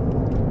surat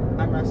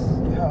Anas.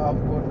 Ya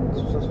ampun,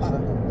 susah-susah.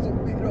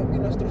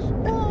 Minus terus.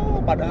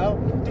 Padahal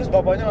terus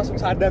bapaknya langsung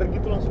sadar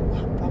gitu, langsung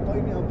wah apa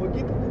ini apa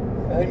gitu.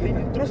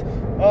 Endingnya. Terus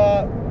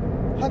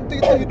hantu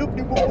itu hidup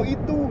di buku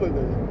itu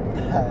katanya.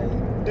 Hai.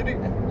 Jadi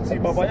si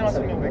bapaknya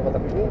langsung nyobek.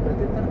 Kotak ini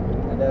berarti ntar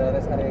ada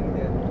rest area gitu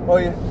ya? Oh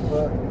iya,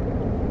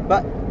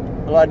 Pak,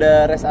 kalau ada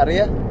rest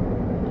area,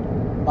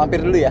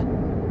 mampir dulu ya.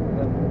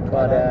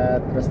 Kalau ada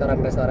restoran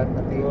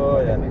nanti. Oh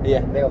iya.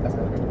 Iya. Tengok kasih.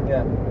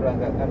 Ya,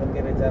 berangkat kanan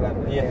kiri jalan.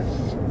 Iya.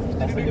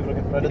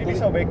 Jadi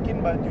disobekin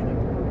bajunya.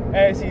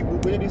 Si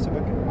bukunya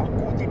disobekin.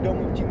 Aku tidak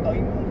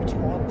mencintaimu,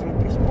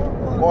 terus.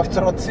 Kok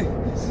cerot sih?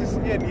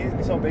 Iya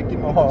disobekin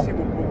si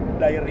buku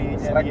diary-nya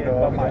Srek dia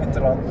dong, bapaknya.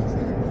 cerot.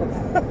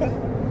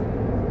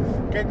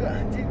 Kayak gue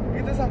anjing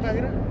gitu sampai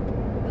akhirnya.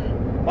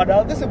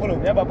 Padahal tuh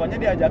sebelumnya bapaknya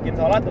diajakin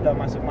sholat udah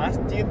masuk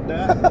masjid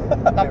dah.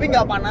 Tapi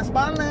nggak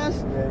panas-panas.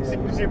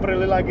 Si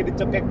Prilly lagi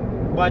dicekek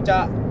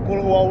baca kul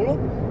huwaulu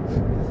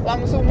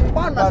langsung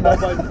panas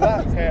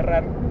bapaknya.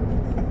 Heran.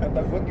 Kata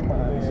gue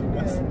gimana ya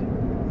mas?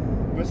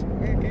 Gue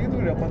kayak itu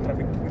udah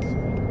kontradiktif gitu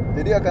semua.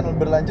 Jadi akan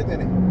berlanjut nggak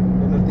nih?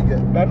 Banur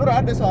 3? Banur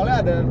ada, soalnya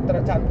ada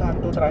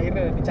hantu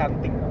terakhirnya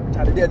dicanting.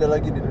 Jadi ada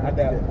lagi di Banur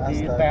Ada 3? di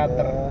Astaga.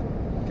 teater.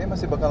 Kayaknya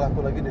masih bakal laku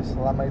lagi deh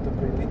selama itu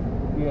Prilly.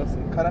 Iya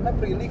sih. Karena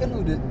Prilly kan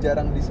udah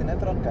jarang di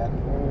sinetron kan.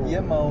 Dia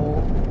mau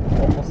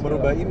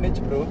merubah image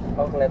bro.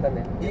 Oh kelihatan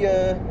ya? Iya.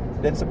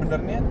 Dan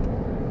sebenarnya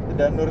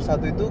Danur 1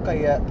 itu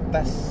kayak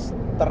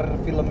tester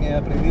filmnya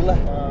Prilly lah.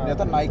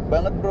 Ternyata naik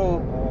banget bro.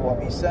 Wah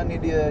bisa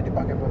nih dia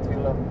dipakai buat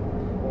film.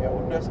 Ya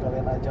udah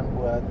sekalian ajang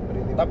buat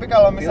Prilly. Tapi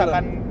kalau film.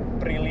 misalkan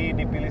Prilly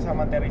dipilih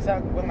sama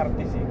Teresa, gue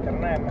ngerti sih,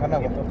 karena emang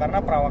Kenapa? gitu. Karena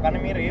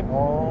perawakannya mirip.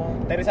 Oh.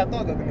 Teresa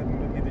tuh agak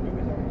gendut-gendut gitu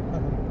juga sama.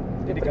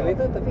 Jadi kalau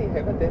itu tapi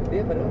hebat ya,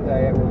 dia padahal nggak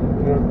yang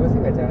menurut gue sih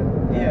nggak jalan.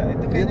 Iya,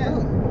 itu Dia kayaknya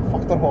tuh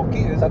faktor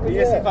hoki ya. Tapi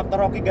iya dia- sih faktor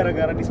hoki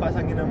gara-gara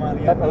dipasangin sama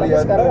Aliana. Tapi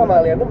Aliana. sekarang sama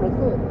Aliana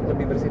menurutku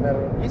lebih bersinar.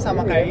 Iya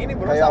sama kayak ini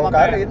bro, Kayak sama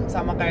Awkarin.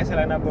 kayak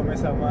Selena Gomez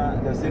sama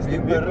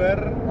Justin Bieber.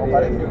 Iya.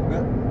 Awkarin juga.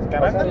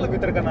 Sekarang kan Awkarin. lebih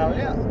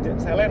terkenalnya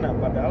Selena,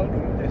 padahal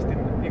dulu Justin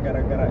ya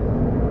gara-gara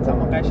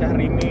sama kayak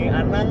Syahrini,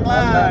 Anang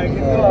lah Anang,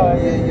 gitu iya, loh.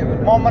 iya,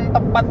 bener. Momen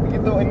tepat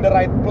gitu, in the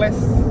right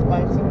place,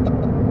 langsung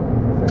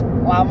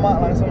lama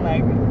langsung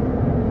naik.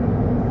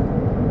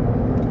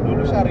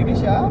 Dulu Syahrini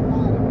siapa?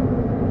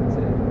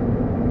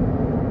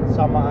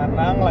 Sama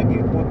Anang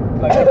lagi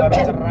baru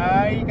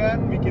cerai kan,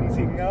 bikin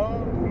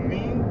single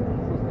Bumi.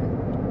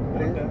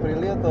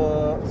 Prilly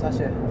atau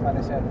Sasha?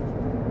 Vanessa?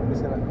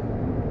 Priscilla?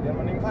 Ya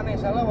mending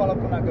Vanessa lah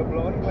walaupun agak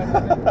blonde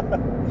kelihatannya.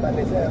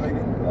 Vanessa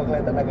oh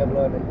kelihatan agak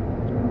blonde ya.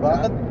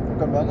 Banget,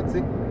 bukan banget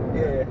sih.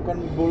 Iya ya. Bukan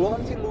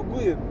bolongan sih lugu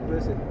ya,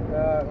 Pris ya?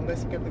 Enggak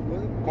sih kata gue.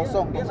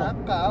 Kosong. Dia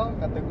nakal,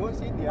 kata gue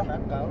sih dia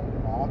nakal.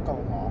 Nakal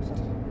masa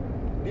sih.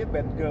 Dia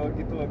bad girl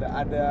gitu loh,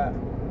 ada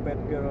bad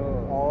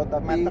girl. Oh,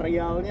 tapi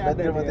materialnya bad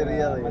ada girl dia.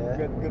 material ya.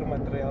 Bad girl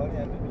materialnya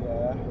ada dia.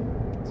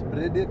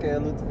 Sebenarnya dia kayak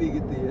Lutfi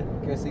gitu ya.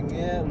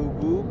 Casingnya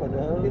lugu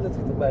padahal Dia tuh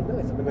situ bandel ya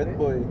bad sebenarnya.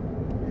 boy.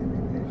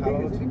 Kalau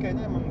Lutfi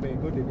kayaknya emang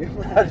bego deh dia.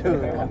 Aduh.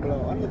 Emang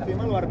blow-on, Lutfi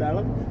mah luar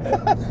dalam.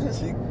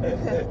 Cik.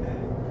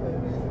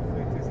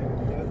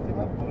 Lutfi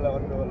mah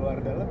blow-on luar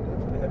dalam.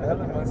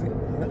 Dalam masih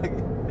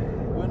lagi.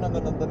 Gue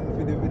nonton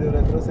video-video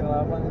retro yang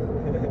lama gitu.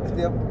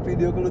 Setiap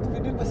video ke Lutfi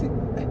dia pasti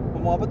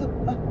ngomong apa tuh?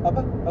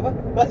 Apa?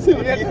 Masih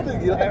begitu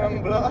gila. Emang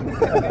belum.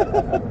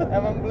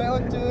 Emang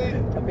belum cuy.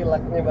 Tapi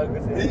lucknya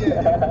bagus ya. Iya,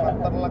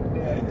 faktor luck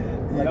dia.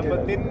 Iya,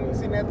 Dapetin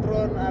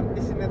sinetron,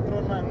 artis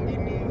sinetron yang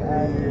gini.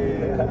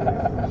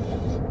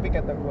 Tapi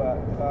kata gua,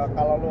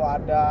 kalau lu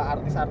ada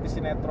artis-artis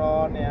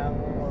sinetron yang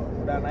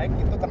udah naik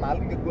gitu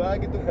kenalin ke gua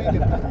gitu, Pi,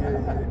 gitu.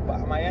 Pak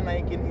Maya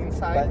naikin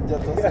insight.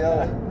 Panjat sosial.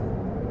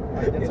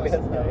 Panjat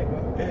sosial.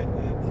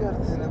 Iya,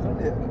 artis sinetron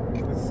ya.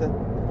 Buset.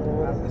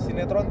 Artis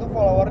sinetron tuh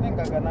followernya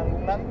kagak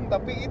nanggung-nanggung,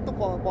 tapi itu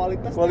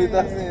kualitasnya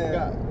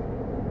enggak.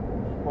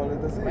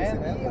 Kualitasnya Men,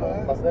 sinetron.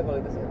 iya. Maksudnya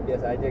kualitasnya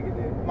biasa aja gitu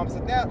ya.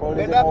 Maksudnya Kalau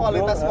beda diajak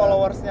kualitas ngobrol,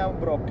 followersnya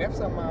Brokev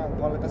sama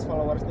kualitas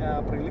followersnya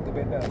Prilly itu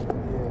beda.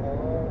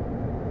 Oh,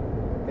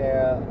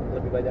 kayak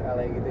lebih banyak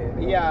alay gitu ya.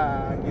 Iya,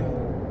 gitu.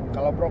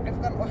 Kalau Brokev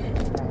kan wah,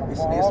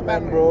 Businessman,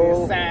 kan, bro.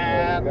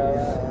 Buset. Enggak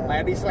lah.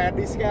 Ladies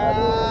kan.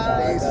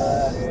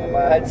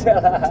 Sama aja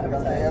lah.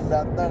 Saya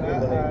datang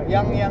gitu.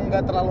 Yang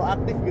nggak terlalu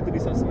aktif gitu di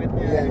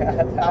sosmednya. Iya.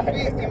 Tapi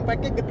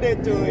impactnya gede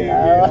cuy.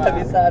 Ya, Gila.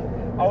 bisa.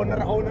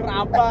 Owner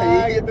apa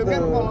gitu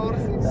kan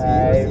followersnya.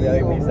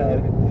 Nah, bisa.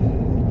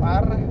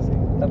 Parah sih.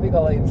 Tapi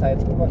kalau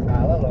insight tuh mah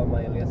kalah loh sama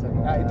Ilyas sama.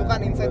 Nah itu kan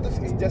insight tuh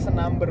Brodsky. is just a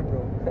number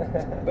bro.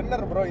 Bener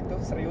bro itu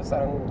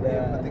seriusan. Orang udah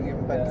Yang penting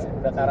impact sih.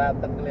 udah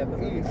karakter kelihatan.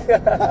 Iya.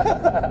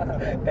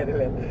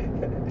 Dilihat.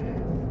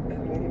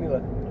 Ini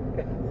loh.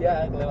 Ya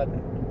kelewat.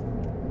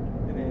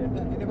 Ini,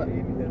 Pak.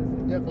 Ini harusnya.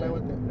 Ya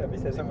kelewat ya. Nggak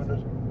bisa Bisa mundur.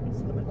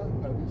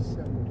 Nggak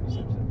bisa.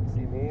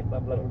 Sini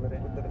pelan-pelan bener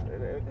ya. Bener.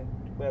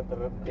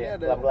 Ini Ya,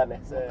 ada pelan-pelan ya.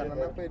 makanan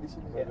apa ya di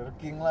sini? Ya. Burger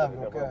King lah,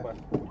 Nggak bukan. apa-apa.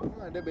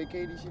 Ada BK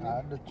di sini.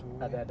 Ada cuy.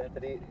 Ada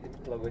tadi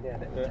logonya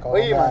ada. Kalau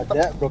Wih, nggak mantep.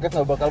 ada, Broket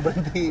nggak bakal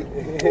berhenti.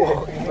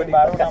 Ini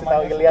baru Kasih tahu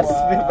namanya Ilyas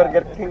sebuah- di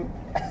Burger King.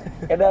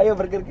 Eda ayo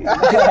Burger King.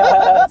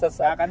 Gak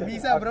Sesat. akan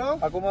bisa bro.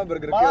 Aku mah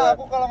Burger King. Malah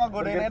aku kalau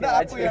ngegodain Burger Eda King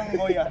aku aja. yang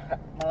goyah.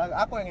 Malah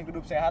aku yang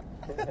hidup sehat.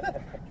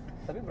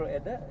 Tapi Bro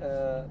Eda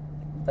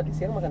tadi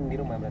siang makan di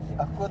rumah berarti.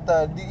 Aku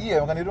tadi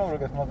makan di rumah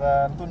Broket,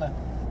 makan tuna.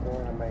 Oh,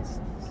 nice.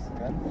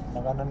 Kan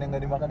makanan yang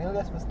nggak dimakan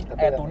Ilgas pasti.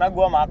 Tuna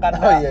gua makan.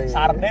 Oh, Kak. iya.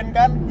 Sarden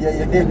kan. Iya.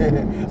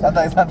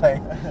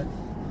 Santai.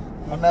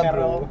 Tuna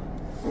bro.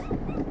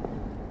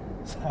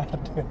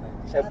 Sarden.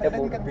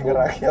 Pinggir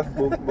rakyat.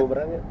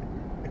 Bumerang ya.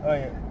 Oh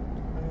iya.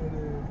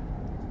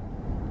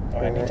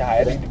 Oh ini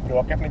cahaya di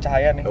Brokev nih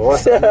cahaya nih. Oh,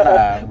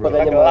 tenang bro.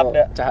 Makanya gelap mau-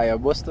 dah. Cahaya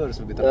bos tuh harus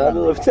lebih terang.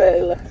 Aduh,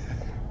 percaya lah.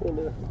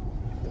 Aduh.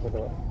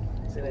 Tunggu.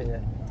 Sini aja.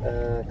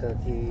 Ke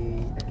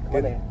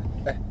kemana ya?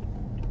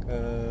 Ke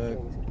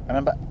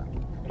kanan pak.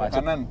 Macet.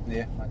 Kanan.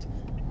 Iya macet.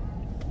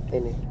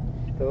 Ini.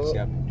 Tuh.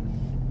 Siap.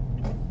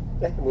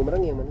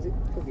 Bumerang yang mana sih?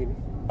 Kok gini?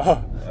 Oh,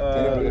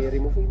 Di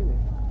remove ini nih.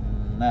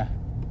 nah,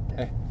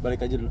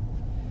 balik aja dulu.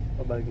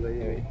 Oh, balik dulu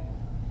aja. Yoi.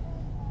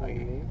 Lagi.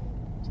 Ini.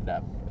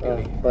 Sedap. Oh,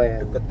 Pilih. oh ya.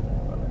 Deket.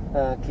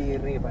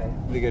 Kiri Pak ya.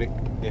 Di kiri.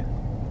 Iya.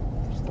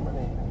 Terus kemana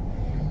ya?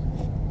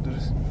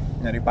 Terus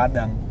nyari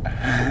Padang.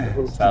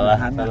 Salah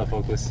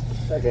fokus.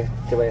 Oke,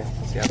 coba ya.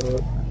 Siap.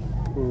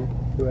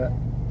 2,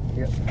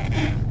 3.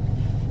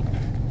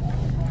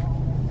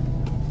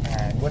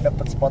 Nah, gue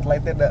dapet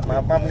spotlightnya dah.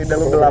 Maaf nih dah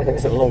lu gelap.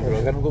 Slow bro,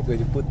 kan gue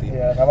baju putih.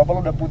 Iya, gak apa-apa lu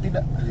udah putih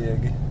dah. Iya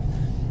gitu.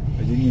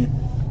 Bajunya.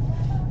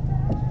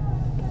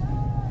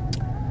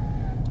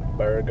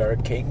 Burger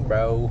King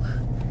bro.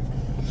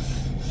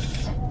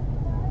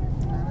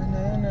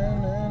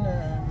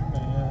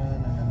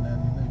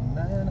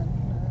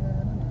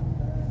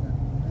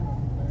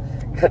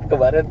 Kan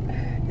kemarin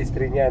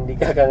istrinya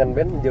Andika kangen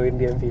band join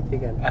di MVP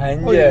kan.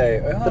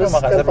 Anjay. Emang Terus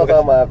orang kan Makassar foto bukan?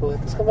 sama aku.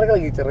 Terus kan mereka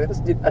lagi cerai terus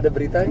ada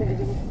beritanya di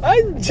sini.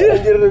 Anjir.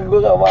 Anjir gue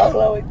gak mau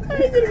lah.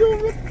 Anjir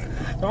gue.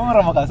 Emang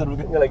orang Makassar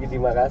bukan? Nggak lagi di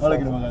Makassar. Oh,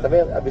 lagi di Makassar. Tapi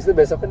abis itu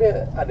besoknya dia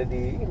ada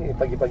di ini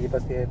pagi-pagi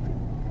pasti happy.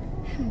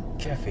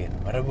 Kevin,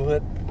 marah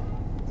buat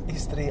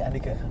istri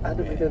Andika.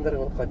 Aduh itu ntar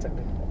kocak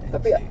deh.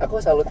 Tapi aku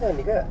salutnya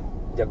Andika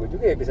jago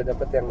juga ya bisa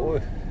dapet yang.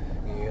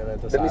 Gila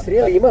tuh. Dan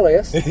istrinya 5 loh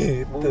ya.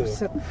 Itu.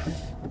 Buset.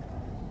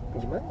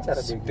 Gimana cara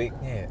dia? Gitu?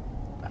 Speaknya ya?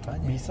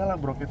 Apanya? Bisa lah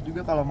Brokev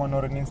juga kalau mau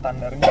nurunin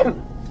standarnya.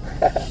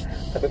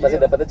 Tapi pasti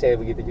Iya. dapetnya cewek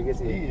begitu juga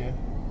sih. Iya.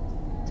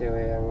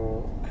 Cewek yang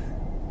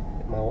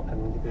mauan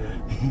gitu ya.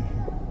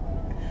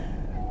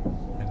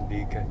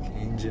 Andika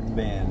Engine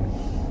Band.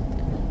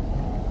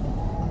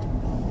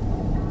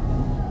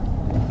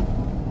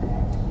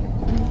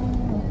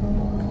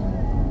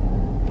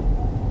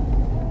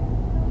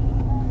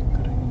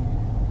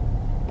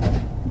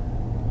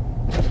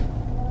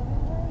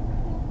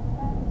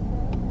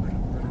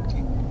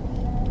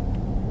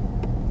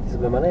 Di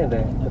sebelah mana ya ada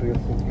Burger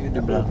King? Iya di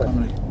Aku belakang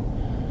lupa. nih.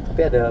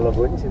 Tapi ada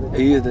logonya sih tadi.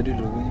 Iya tadi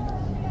logonya.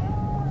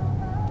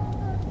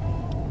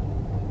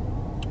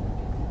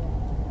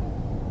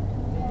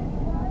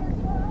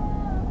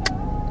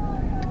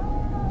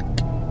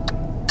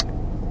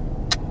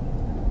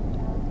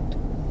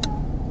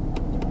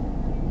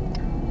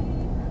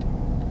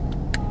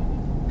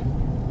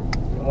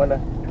 Mana?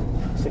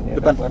 Sini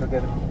Depan. ada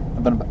burger.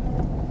 Depan pak.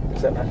 Di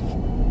sana.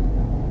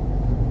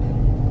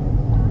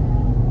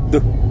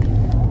 Tuh.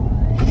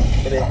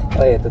 Ini.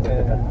 Oh iya itu tuh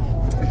kan.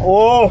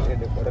 Oh.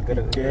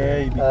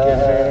 Oke,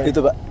 Eh, Itu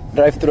pak.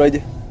 Drive thru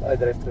aja. Oh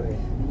drive thru ya.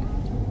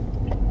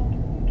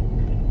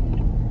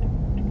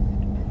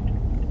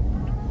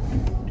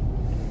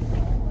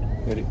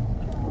 Jadi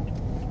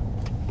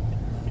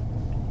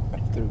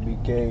after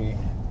BK.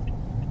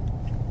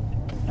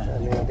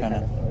 Ini yang di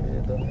kanan.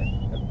 Itu.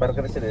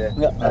 Parkir sini ya?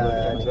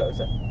 Enggak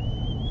usah.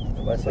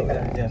 Masuk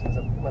aja.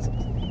 Masuk.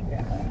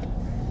 Ya.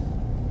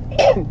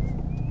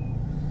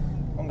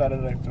 Oh nggak ada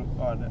drive thru.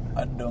 Oh ada.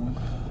 Adong.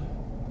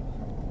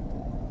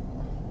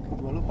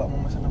 Gue lupa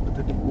mau pesan apa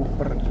tadi.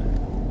 Whopper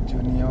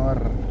Junior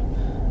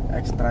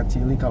extra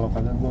chili, kalau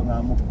kagak gue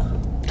ngamuk.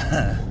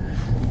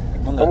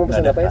 Kamu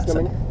pesan apa ya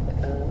namanya?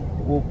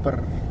 Whopper.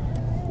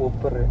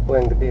 Whopper. Oh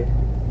yang gede ya?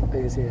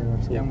 Iya sih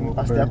harus. Yang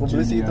pasti aku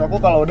beli sih itu. Aku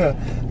kalau udah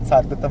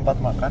saat ke tempat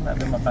makan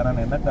ada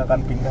makanan enak gak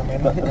akan pindah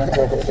menu.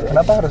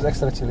 Kenapa harus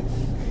extra chili?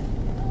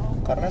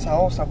 Karena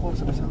saus, aku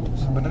harus ada saus.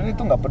 Sebenarnya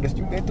itu nggak pedas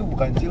juga, itu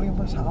bukan chili,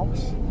 itu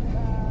saus.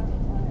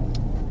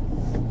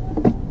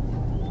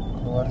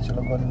 Keluar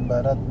Cilegon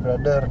Barat,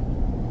 brother.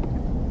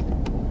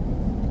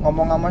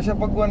 Ngomong sama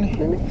siapa gua nih?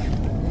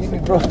 Ini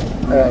bro.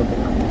 Oke.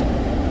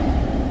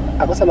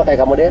 Aku sama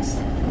kayak kamu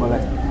Des. Boleh.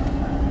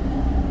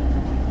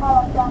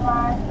 Kalau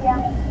selamat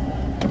siang.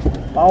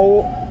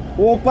 Mau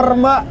Whopper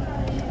mbak?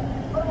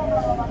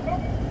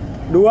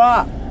 2.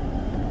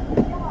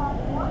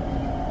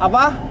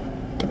 Apa?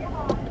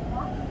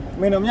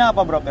 Minumnya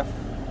apa bro Kev?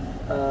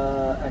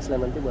 Ice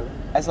lemon tea boleh.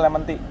 Ice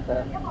lemon tea.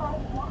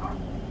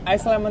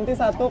 Ice lemon tea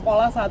 1,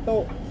 cola 1.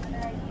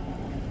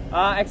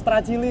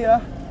 Extra chili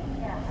ya.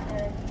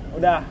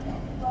 Udah.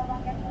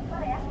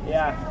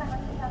 Ya.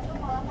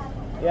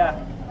 Ya.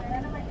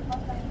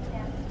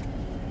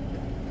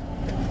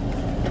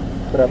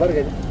 Berapa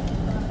harganya?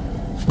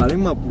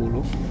 Paling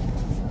 50.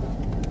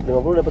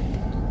 50 dapat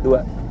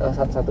 2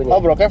 satunya.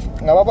 Oh bro Kev,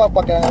 nggak apa-apa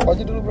pakai yang apa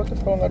aja dulu bro Kev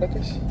kalau nggak ada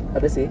cash.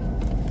 Ada sih.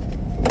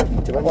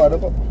 Cuman Aku ada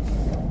kok.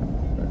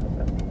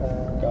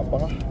 Gak apa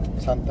lah,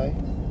 santai.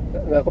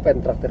 Enggak, aku pengen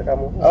traktir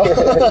kamu. Oh.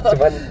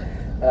 Cuman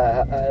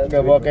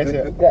Nggak bawa cash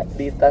ya? Enggak,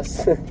 di tas.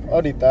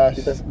 Oh di tas.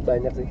 Di tas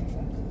banyak sih.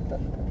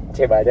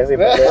 Banyak sih.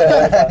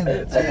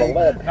 Sombong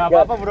banget. Nggak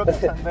apa-apa bro Kev,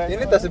 santai.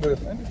 Ini tasnya bro.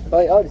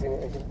 Oh di sini.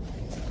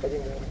 Aja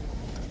enggak.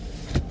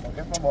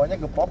 Kev mau bawanya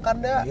gepokan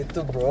dah.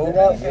 Gitu bro.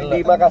 Enggak, di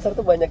Makassar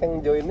tuh banyak yang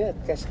joinnya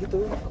cash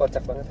gitu,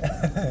 kocak banget.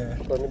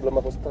 Kalau ini belum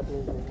aku start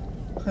nih.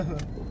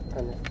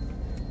 Aneh.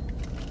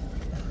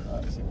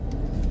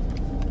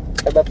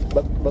 Bapak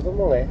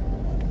mau nggak ya?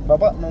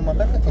 Bapak mau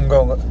makan nggak?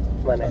 Enggak.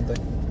 Mana? Santai.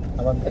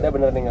 Aman. Ada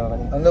bener nih nggak makan?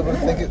 Enggak bro,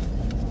 thank you.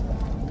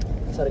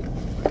 Sorry.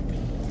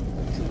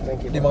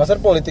 Thank you. Di Makassar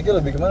politiknya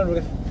lebih kemana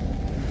bro?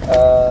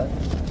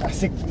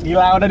 Asik,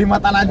 gila udah di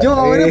mata Najwa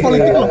kalau ini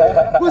politik loh.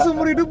 Gue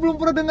seumur hidup belum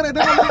pernah denger ada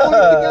ngomong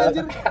politik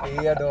anjir.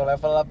 Iya dong,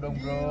 level up dong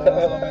bro.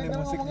 Selama ini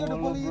musik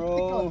mulu bro.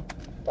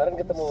 Kemarin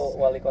ketemu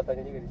wali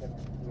kotanya juga di sana.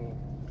 Nih,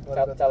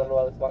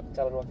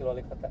 calon wakil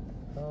wali kota.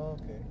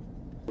 Oke.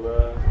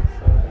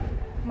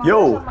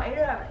 Yo. Sama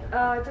ini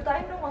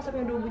ceritain dong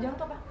konsepnya duobudjang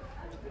tuh apa?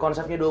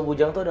 Konsepnya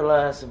duobudjang itu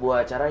adalah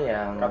sebuah acara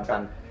yang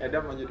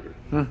Edam aja dikit.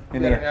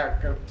 Ini ya.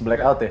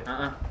 Blackout ya?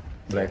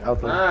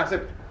 Blackout lah. Nah,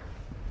 sip.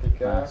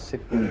 3,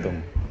 Asik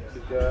untung.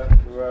 3,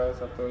 2,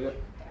 1 ya.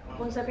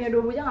 Konsepnya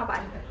duobudjang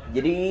apaan?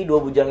 Jadi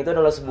duobudjang itu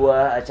adalah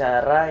sebuah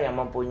acara yang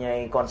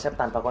mempunyai konsep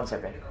tanpa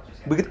konsep ya.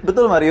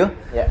 Betul Mario.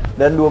 Ya.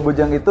 Dan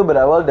duobudjang itu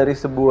berawal dari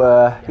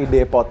sebuah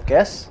ide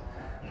podcast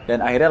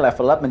dan akhirnya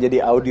level up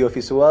menjadi audio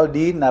visual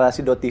di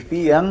narasi.tv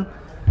yang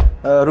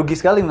rugi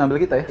sekali mengambil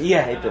kita ya.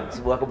 Iya itu,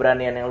 sebuah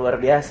keberanian yang luar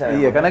biasa.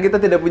 Iya, karena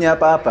kita tidak punya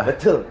apa-apa.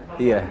 Betul.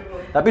 Iya.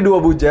 Tapi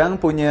duobudjang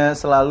punya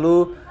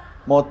selalu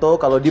moto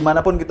kalau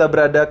dimanapun kita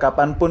berada,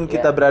 kapanpun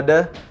kita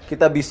berada,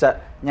 kita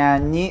bisa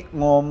nyanyi,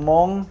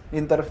 ngomong,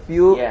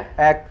 interview,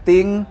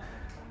 acting,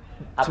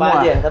 Apa semua.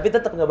 aja, tapi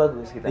tetap nggak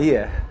bagus kita.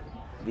 Iya.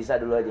 Bisa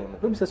dulu aja yang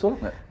Lu bisa sulap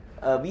nggak?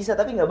 bisa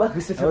tapi nggak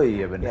bagus itu. Oh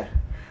iya benar. Ya.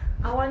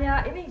 Awalnya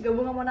ini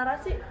gabung sama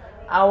narasi.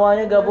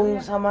 Awalnya gabung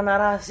sama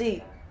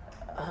narasi.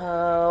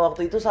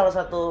 Waktu itu salah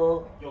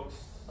satu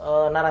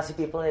narasi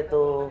people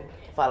itu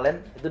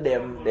Valen, itu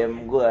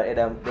DM gue,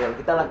 DM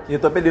kita lah.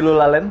 YouTube-nya di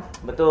Lulalen.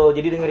 Betul,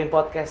 jadi dengerin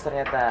podcast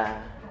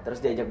ternyata.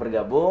 Terus diajak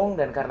bergabung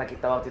dan karena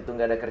kita waktu itu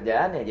nggak ada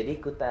kerjaan ya jadi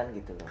ikutan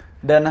gitu loh.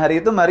 Dan hari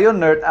itu Mario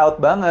nerd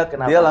out banget.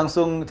 Kenapa? Dia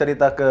langsung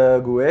cerita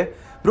ke gue,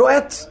 "Bro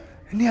Eds,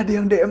 ini ada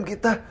yang DM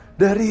kita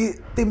dari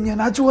timnya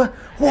Najwa.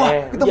 Wah,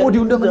 kita mau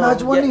diundang ke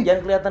Najwa nih."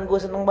 Jangan kelihatan gue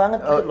seneng banget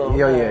gitu loh.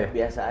 Iya.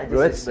 Biasa aja Bro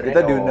sih Eds, sebenarnya.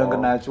 kita diundang ke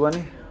Najwa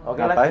nih. Oke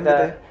lah, Ngapain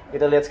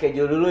kita lihat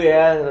schedule dulu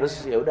ya.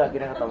 Terus ya udah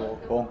akhirnya ketemu.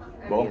 Bohong.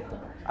 Gitu.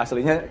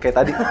 Aslinya kayak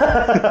tadi.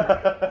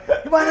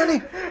 Gimana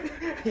nih?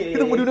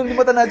 Kita mau diundang di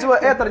mata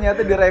Najwa. Ternyata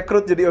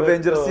direkrut jadi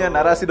Avengers-nya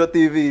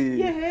narasi.tv.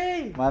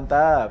 Yeay.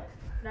 Mantap.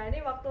 Nah ini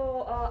waktu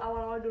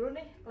awal-awal dulu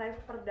nih live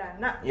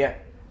perdana.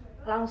 Iya.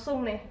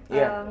 Langsung nih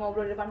Iya.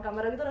 ngobrol di depan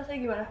kamera gitu rasanya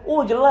gimana?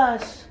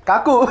 Jelas.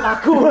 Kaku.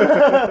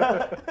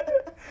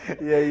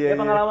 Iya. Ya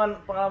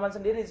pengalaman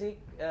sendiri sih,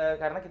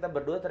 karena kita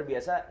berdua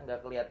terbiasa nggak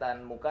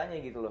kelihatan mukanya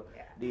gitu loh.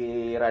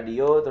 Di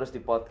radio, terus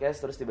di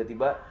podcast, terus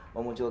tiba-tiba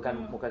memunculkan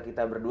muka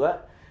kita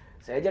berdua.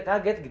 Saya aja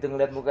kaget gitu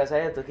ngeliat muka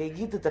saya tuh kayak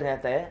gitu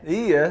ternyata ya.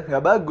 Iya,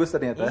 nggak bagus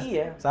ternyata.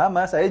 Iya.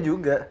 Sama, saya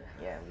juga.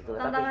 Ya gitu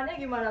lah. Tantangannya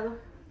gimana tuh?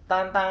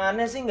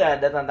 Tantangannya sih nggak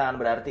ada tantangan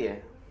berarti ya.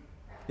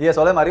 Iya,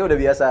 soalnya Mario udah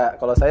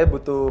biasa. Kalau saya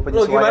butuh Lo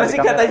penyesuaian. gimana di sih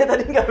kamera. katanya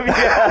tadi nggak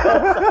bisa?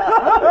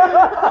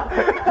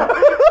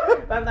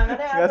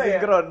 Tantangannya Nggak apa ya?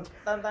 sinkron.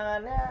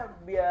 Tantangannya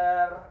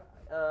biar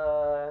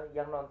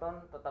yang nonton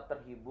tetap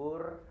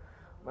terhibur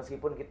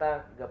meskipun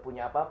kita nggak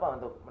punya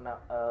apa-apa untuk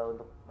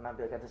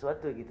menampilkan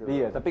sesuatu gitu.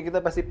 Iya, tapi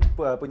kita pasti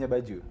punya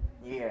baju.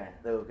 Iya,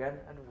 tuh kan.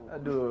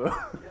 Aduh.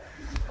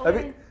 Oke.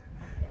 Tapi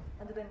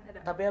Lanjutin, ada.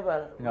 Tapi apa?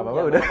 Nggak Lu apa-apa,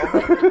 jangan udah.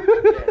 komen.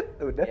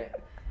 Iya. Udah. Iya.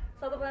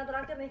 Satu pertanyaan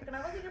terakhir nih,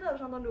 kenapa sih kita harus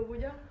nonton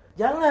duobudjang?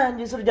 Jangan,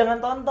 justru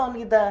jangan tonton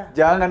kita.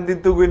 Jangan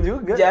ditungguin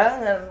juga.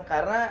 Jangan,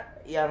 karena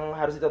yang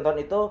harus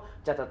ditonton itu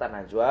catatan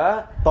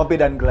Najwa,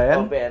 Tompi dan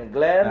Glenn. Tompi and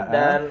Glenn,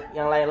 dan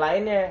yang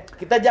lain-lainnya.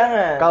 Kita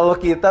jangan. Kalau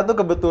kita tuh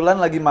kebetulan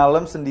lagi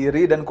malam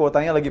sendiri dan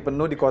kuotanya lagi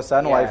penuh di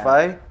kosan Iya.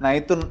 wifi, nah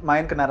itu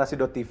main ke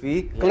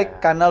narasi.tv, klik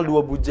kanal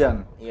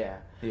duobudjang.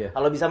 Iya. Iya.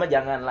 Kalau bisa mah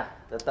jangan lah,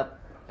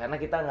 tetap karena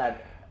kita nggak,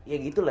 ya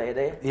gitulah ya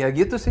Day. Ya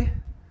gitu sih.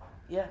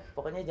 Ya,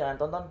 pokoknya jangan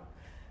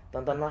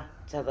tontonlah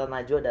catatan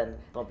Najwa dan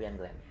Tompi and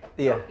Glenn.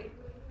 Iya.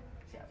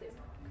 Siap.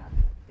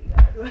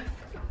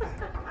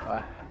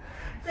 Wah,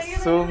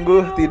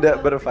 sungguh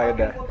tidak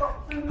berfaedah.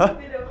 Hah?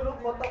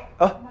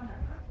 Oh,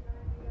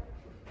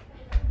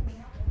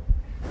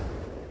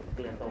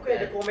 Glenn, Tompi Oke,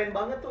 ada komen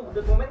banget tuh.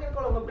 Udah komen kan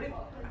kalau nge-brief.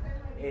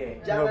 Iya.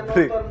 Jangan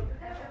Nge-brief. nonton.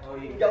 Oh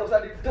iya. Gak usah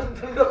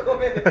ditonton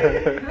dokumen.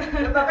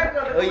 Entah kan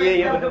kalau Oh iya,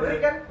 iya, kalau bener-bener.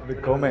 nge-brief kan. Di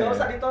komen. Gak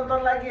usah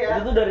ditonton lagi ya.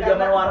 Itu tuh dari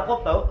zaman warkop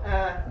tau.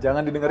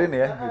 jangan didengerin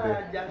ya gitu.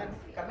 Jangan,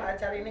 karena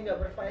acara ini gak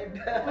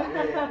berfaedah.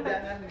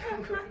 Jangan.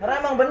 Karena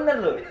emang bener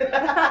loh.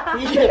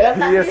 Iya kan?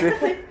 Iya sih.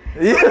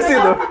 Iya sih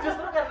loh.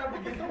 Justru karena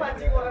begitu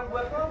mancing orang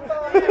buat nonton.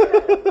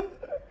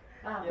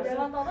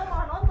 Jangan nonton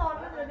malah nonton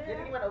kan Jadi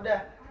jadinya. gimana? Udah.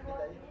 Kita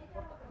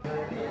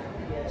aja.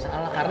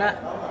 Salah, karena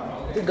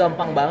itu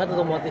gampang banget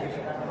untuk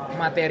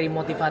materi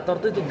motivator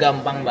tuh itu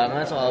gampang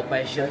banget. Soal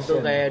passion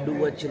tuh kayak do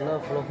what you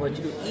love what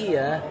you do.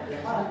 Iya,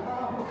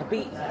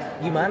 tapi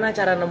gimana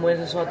cara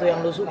nemuin sesuatu yang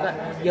lo suka?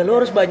 Ya lo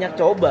harus banyak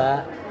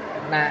coba.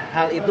 Nah,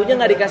 hal itunya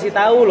nggak dikasih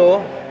tahu loh.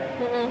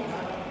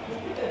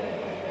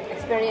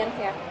 Experience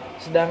ya.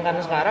 Sedangkan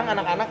sekarang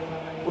anak-anak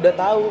udah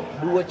tahu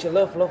do what you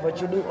love what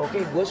you do. Oke,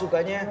 gue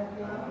sukanya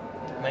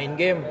main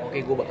game.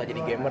 Oke, gue bakal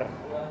jadi gamer.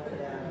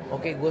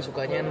 Oke, gue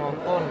sukanya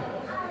nonton.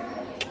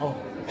 Oh,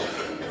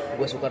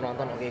 gue suka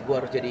nonton. Oke, gue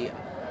harus jadi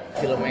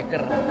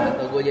filmmaker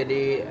atau gue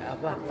jadi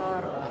apa?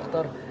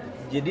 Aktor.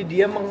 Jadi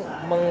dia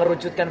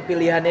mengerucutkan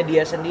pilihannya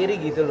dia sendiri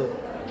gitu loh.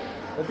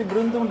 Tapi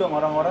beruntung dong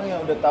orang-orang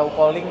yang udah tahu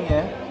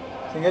callingnya,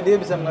 sehingga dia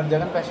bisa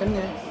mengerjakan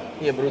passionnya.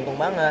 Iya, beruntung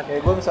banget.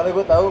 Kayak gue misalnya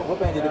gue tahu gue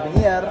pengen jadi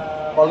penyiar,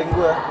 calling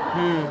gue.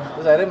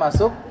 Terus akhirnya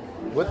masuk,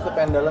 gue tetap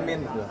pengen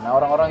dalemin gitu. Nah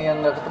orang-orang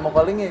yang nggak ketemu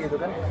callingnya gitu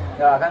kan,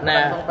 nggak akan Nah,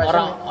 ketemu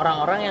passionnya.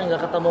 orang-orang yang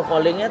nggak ketemu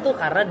callingnya tuh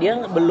karena dia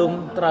belum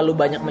terlalu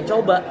banyak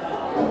mencoba.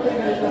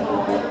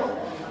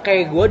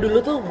 Kayak gue dulu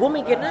tuh, gue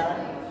mikirnya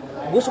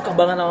gue suka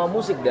banget sama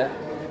musik dah.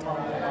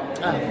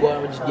 Gue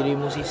harus jadi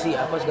musisi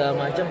apa segala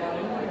macem.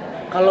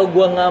 Kalau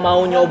gue nggak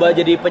mau nyoba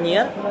jadi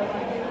penyiar,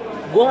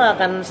 gue nggak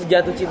akan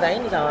sejatuh cinta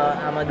ini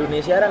sama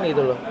dunia siaran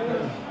gitu loh.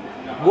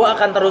 Gue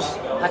akan terus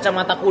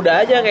kacamata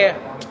kuda aja kayak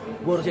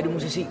gue harus jadi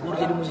musisi.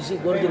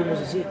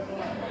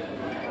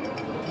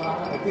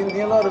 Tapi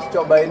intinya lo harus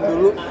cobain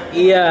dulu.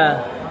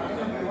 Iya.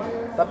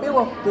 Tapi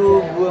waktu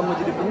gue mau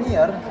jadi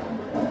penyiar,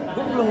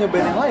 gue belum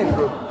nyobain yang lain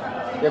bro.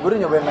 Ya gue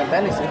udah nyobain main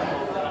tenis sih.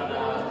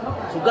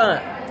 Suka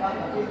nggak?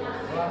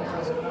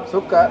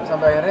 Suka,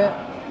 sampai akhirnya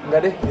enggak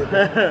deh gitu.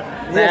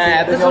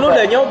 Nah, terus lu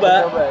udah nyoba.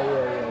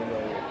 Iya.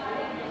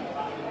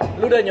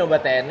 Lu udah nyoba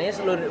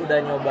tenis, lu udah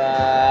nyoba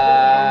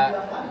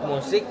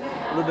musik,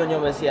 lu udah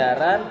nyoba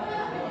siaran,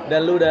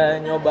 dan lu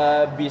udah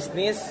nyoba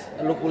bisnis,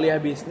 lu kuliah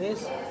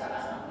bisnis.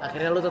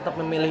 Akhirnya lu tetap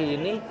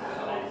memilih ini,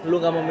 lu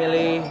nggak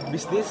memilih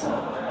bisnis.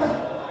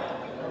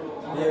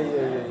 Iya.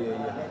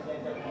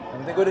 Yang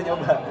penting gue udah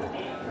nyoba.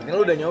 Ini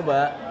lu udah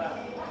nyoba.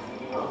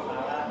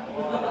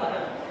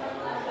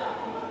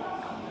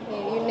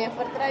 You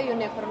never try, you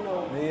never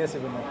know. Iya sih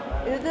benar.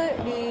 Itu tuh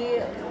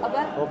di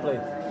apa? Play.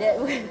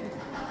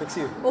 Fix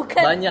you.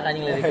 Bukan. Banyak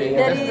anjing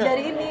liriknya.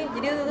 Dari ini.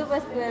 Jadi waktu itu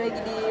pas gue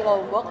lagi di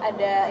Lombok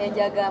ada yang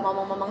jaga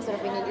mamang-mamang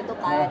surfingnya gitu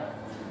kan.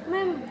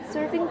 Ma'am,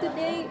 surfing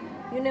today.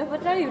 You never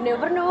try, you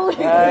never know.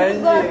 Gue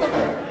langsung,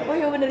 oh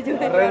iya bener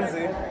juga. Keren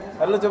sih.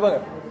 Ada lo coba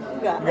nggak?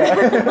 Enggak.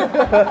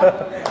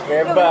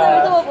 Bebas.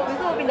 Itu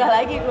mau pindah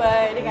lagi gue.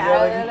 Ini kayak Iya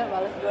lagi. udah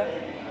males gue.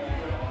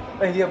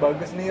 Iya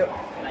bagus nih yuk.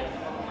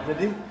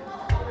 Jadi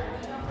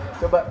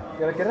coba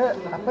kira-kira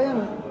apa yang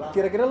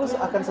kira-kira lu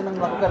akan senang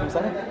melakukan?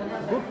 Misalnya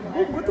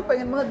gue tuh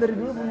pengen banget dari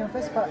dulu punya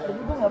Vespa, tapi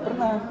gue nggak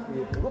pernah.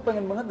 Gitu. Gue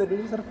pengen banget dari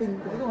dulu surfing,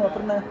 tapi gue nggak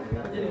pernah.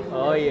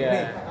 Oh iya.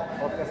 Nih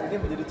podcast ini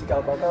menjadi cikal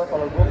bakal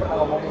kalau gue pernah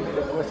ngomongin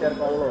dan gue share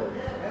ke lo.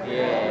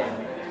 Iya.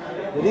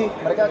 Jadi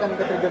mereka akan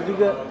ke-trigger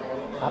juga.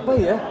 Apa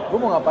ya? Gue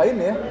mau ngapain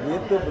ya?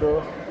 Gitu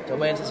bro.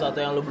 Cobain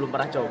sesuatu yang lu belum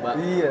pernah coba.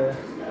 Iya.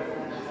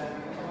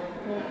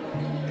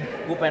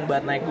 Gue pengen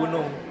banget naik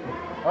gunung.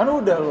 Kan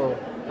udah lo.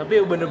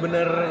 Tapi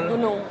bener-bener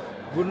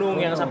gunung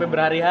yang sampai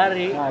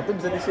berhari-hari. Nah itu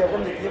bisa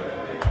disiapkan di tiap.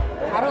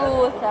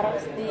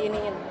 Harus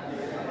diiniin.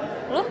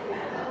 Lu?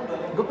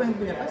 Gue pengen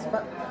punya Vespa.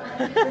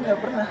 Gue nggak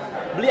pernah.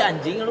 Beli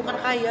anjing, lu kan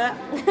kaya.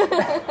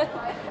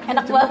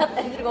 Enak banget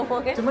anjir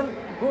ngomongnya. Cuman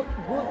gue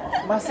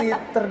masih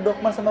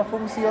terdogma sama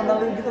fungsional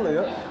gitu loh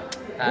yo.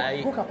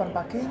 Tai. Gue kapan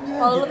pakainya?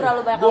 Kalau lu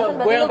terlalu banyak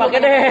alasan Gue yang pakai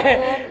deh.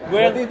 Gue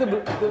yang Berarti itu lu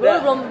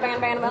belum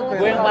pengen banget.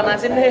 gue yang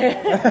panasin deh.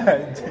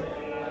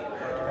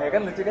 Ya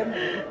kan lucu kan?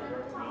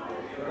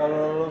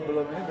 Kalau lu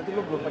belum ini berarti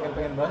lu belum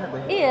pengen banget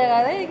deh. Iya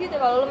katanya gitu,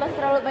 kalau lu masih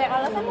terlalu banyak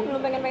alasan lu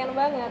belum pengen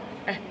banget.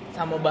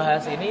 Sama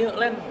bahas ini yuk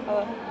Len.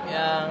 Apa?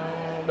 Yang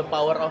the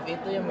power of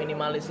itu, yang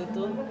minimalis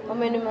itu. Oh,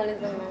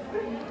 minimalism.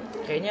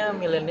 Kayaknya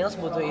millennials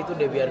butuh itu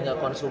deh biar nggak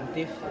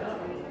konsumtif.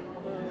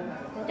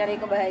 Mencari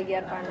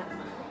kebahagiaan fana.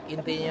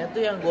 Intinya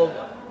tuh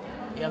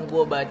yang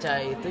gue baca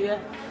itu ya,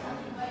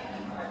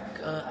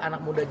 anak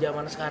muda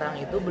zaman sekarang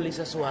itu beli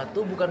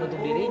sesuatu bukan untuk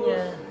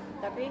dirinya,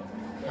 tapi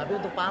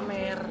untuk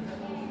pamer.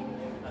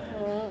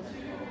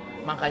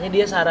 Makanya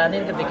dia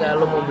saranin ketika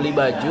lo mau beli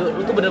baju,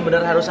 lo tuh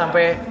bener-bener harus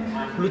sampai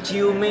lu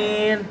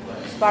ciumin.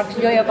 Sparks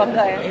joy apa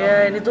enggak ya? Iya,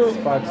 ini tuh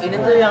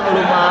yang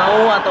lu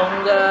mau atau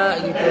enggak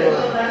gitu.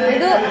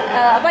 Itu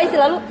apa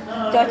istilah lu?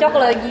 Cocok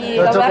lagi.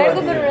 Kemarin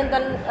gue baru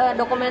nonton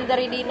dokumenter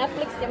di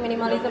Netflix yang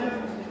minimalism.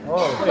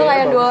 Oh, itu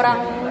kayak dua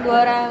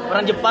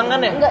orang Jepang kan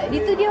ya? Enggak,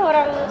 itu dia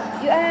orang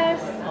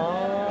US.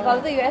 Oh.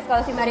 Kalau itu US, kalau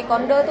si Marie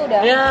Kondo tuh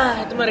udah. Ya,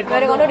 itu Marie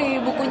Kondo di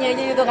bukunya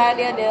aja gitu kan,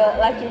 dia ada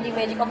Life Changing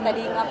Magic of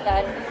Tidying Up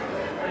kan.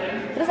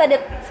 Terus ada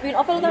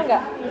spin-off lu tau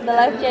nggak? The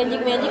Life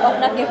Changing Magic of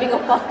Not Giving a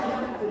Fuck.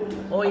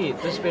 Oh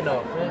itu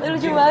spin-off-nya. Itu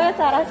lucu banget,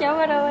 Sarah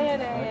siapa namanya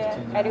deh.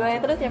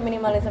 Anyway, terus yang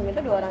minimalism itu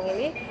dua orang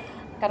ini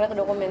karena itu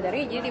dokumenter,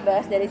 jadi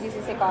dibahas dari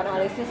sisi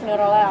psikoanalisis,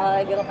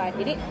 neurologi kan.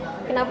 Jadi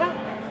kenapa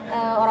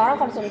orang-orang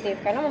konsumtif?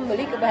 Karena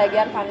membeli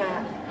kebahagiaan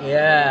fana.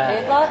 Iya.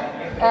 Jadi lo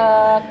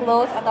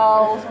clothes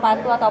atau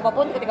sepatu atau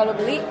apapun ketika lo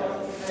beli,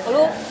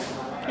 lo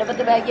dapat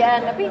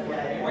kebahagiaan, tapi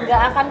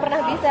nggak akan pernah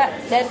bisa.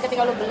 Dan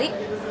ketika lo beli,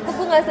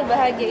 gue nggak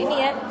sebahagia ini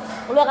ya.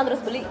 Lo akan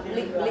terus beli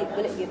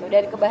gitu.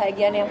 Dan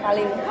kebahagiaan yang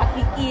paling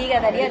hakiki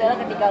kata dia adalah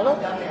ketika lo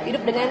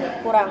hidup dengan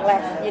kurang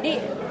less.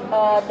 Jadi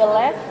the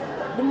less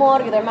the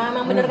more gitu.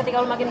 Emang bener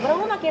ketika lo makin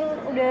kurang, lo makin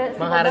udah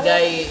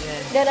menghargai.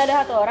 Dan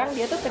ada satu orang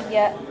dia tuh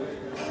kerja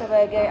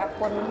sebagai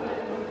akun,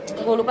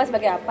 gue lupa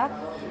sebagai apa,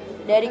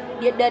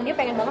 dan dia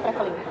pengen banget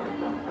traveling,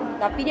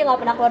 tapi dia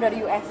nggak pernah keluar dari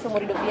US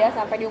seumur hidup dia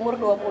sampai di umur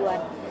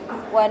 20-an.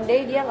 One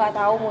day dia nggak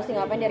tahu mesti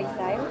ngapain, dia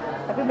resign,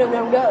 tapi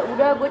benar-benar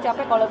udah gue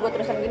capek, kalau gue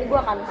terusan gini gue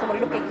akan seumur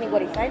hidup kayak gini, gue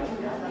resign.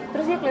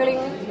 Terus dia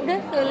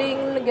keliling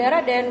negara,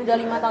 dan udah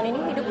 5 tahun ini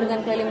hidup dengan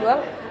keliling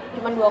doang,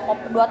 cuman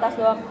 2 tas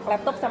doang,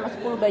 laptop sama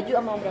 10 baju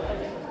sama berapa.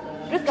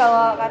 Terus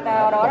kalau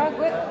kata orang-orang,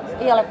 gue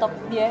iya laptop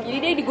dia, jadi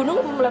dia di gunung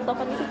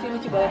laptopan gitu,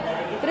 lucu banget.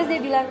 Terus dia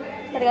bilang,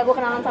 ketika gue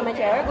kenalan sama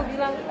cewek, gue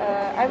bilang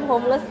I'm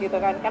homeless gitu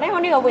kan, karena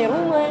emang dia nggak punya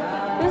rumah.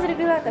 Terus dia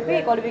bilang,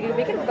 tapi kalau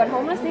dipikir-pikir bukan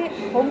homeless sih,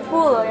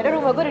 homeful, ya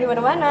rumah gue ada di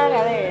mana-mana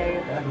katanya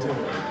gitu.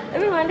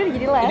 Tapi memang dia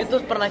jadi les. Ini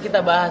tuh pernah kita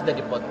bahas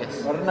dari podcast.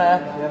 Pernah,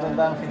 yang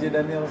tentang VJ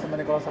Daniel sama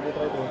Nicholas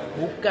Saputra itu.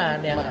 Bukan,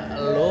 yang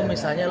lo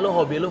misalnya lo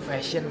hobi lo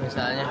fashion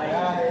misalnya,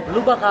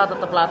 lo bakal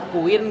tetap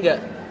lakuin nggak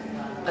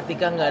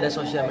ketika nggak ada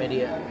sosial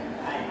media?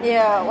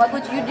 Yeah, what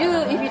would you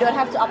do if you don't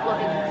have to upload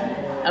it?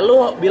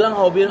 Lu bilang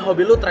hobi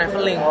lu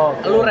traveling,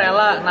 lu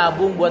rela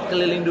nabung buat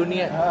keliling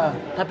dunia,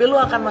 tapi lu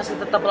akan masih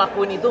tetap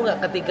lakuin itu nggak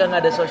ketika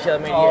nggak ada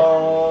sosial media?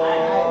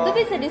 Itu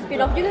bisa di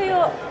spin off juga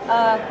yuk.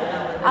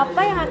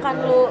 Apa yang akan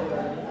lu,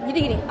 jadi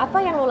gini, apa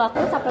yang lu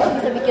lakuin sampai lu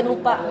bisa bikin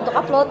lupa untuk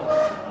upload?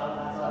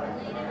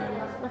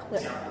 Nah,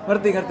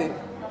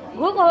 Ngerti.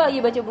 Gue kalau lagi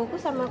baca buku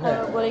sama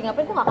kalau gue lagi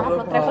ngapain, gue gak akan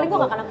upload. Traveling gue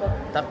gak akan upload.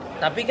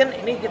 Tapi kan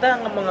ini kita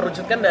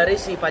mengerucutkan dari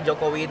si Pak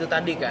Jokowi itu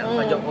tadi kan.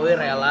 Pak Jokowi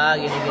rela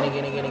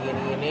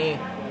gini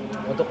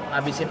untuk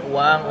ngabisin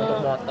uang untuk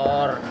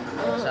motor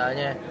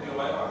misalnya,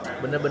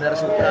 bener-bener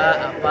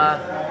suka apa.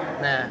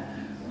 Nah,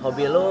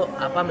 hobi lu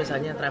apa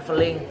misalnya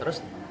traveling,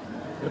 terus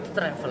lu tuh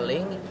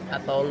traveling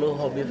atau lu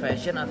hobi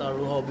fashion atau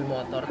lu hobi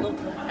motor tuh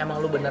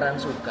emang lu beneran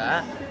suka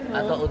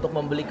atau untuk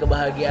membeli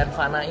kebahagiaan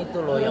fana itu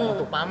loh yang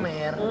untuk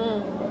pamer.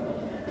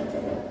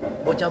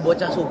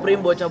 Bocah-bocah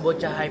Supreme,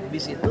 bocah-bocah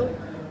hypebeast itu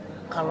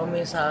kalau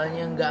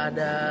misalnya nggak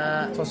ada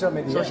sosial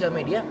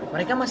media,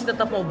 mereka masih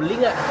tetap mau beli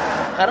nggak?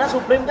 Karena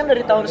Supreme kan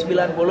dari tahun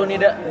 90 nih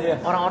dah.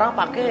 Orang-orang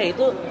pakai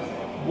itu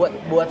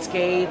buat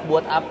skate,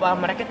 buat apa?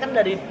 Mereka kan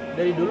dari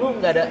dulu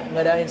nggak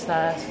ada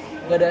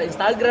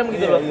Instagram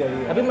gitu loh.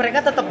 Tapi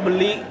mereka tetap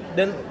beli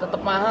dan tetap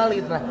mahal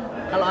gitu. Nah,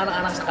 kalau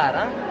anak-anak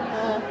sekarang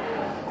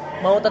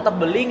mau tetap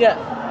beli nggak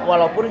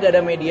walaupun nggak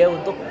ada media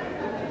untuk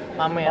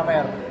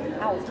pamer.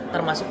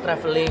 Termasuk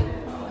traveling,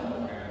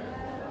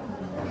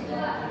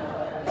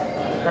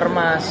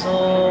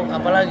 termasuk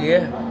apa lagi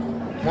ya,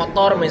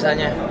 motor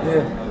misalnya.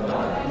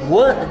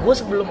 Gue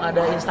sebelum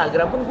ada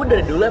Instagram pun gue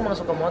dari dulu emang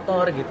suka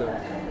motor gitu,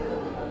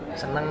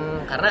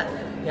 seneng karena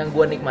yang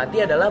gue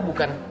nikmati adalah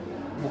bukan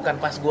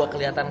pas gue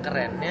kelihatan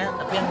kerennya,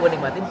 tapi yang gue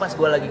nikmatin pas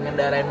gue lagi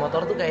ngendarain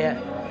motor tuh kayak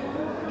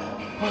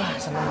wah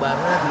seneng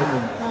banget gitu.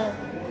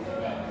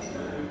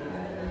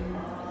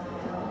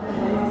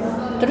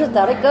 Terus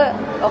tarik ke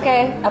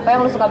apa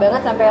yang lu suka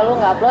banget sampai lu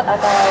nggak upload,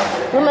 atau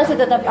lu masih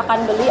tetap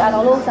akan beli, atau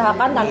lu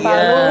usahakan tanpa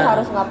lu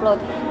harus ngupload.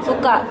 So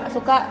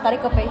suka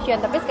tarik ke passion.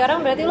 Tapi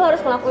sekarang berarti lu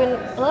harus ngelakuin,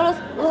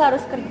 lu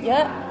harus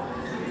kerja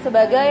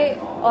sebagai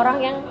orang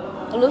yang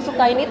lu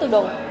sukain itu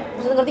dong.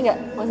 Maksudnya ngerti nggak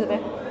maksudnya?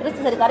 Terus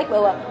bisa ditarik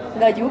bahwa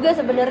nggak juga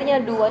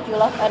sebenarnya do what you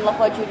love and love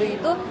what you do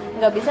itu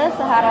nggak bisa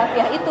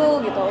seharafiah itu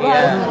gitu. Lu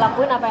harus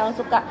ngelakuin apa yang lu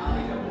suka.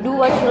 Do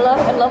what you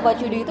love and love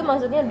what you do itu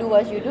maksudnya do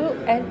what you do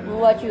and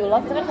do what you love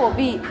itu kan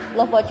hobi.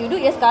 Love what you do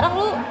ya sekarang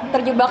lu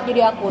terjebak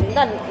jadi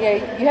akuntan ya,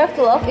 you have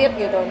to love it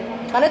gitu.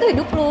 Karena itu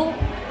hidup lu.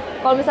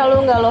 Kalau misal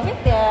lu nggak love it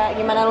ya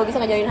gimana lu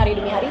bisa ngejalanin hari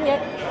demi harinya.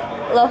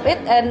 Love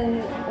it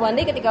and one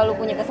day ketika lu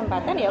punya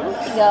kesempatan ya lu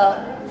tinggal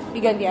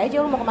diganti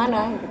aja lu mau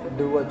kemana gitu.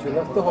 Do what you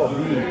love tuh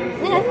hobi.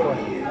 Nah,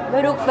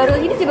 baru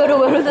ini sih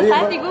baru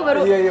selesai nih gue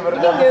baru. Iya baru.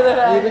 Gitu,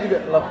 Iya gue juga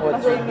love what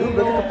you do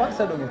berarti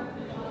kepaksa dong ya.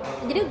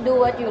 Jadi do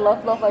what you love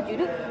what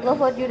you do.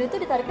 Love what you do itu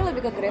ditariknya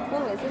lebih ke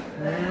grateful gak sih?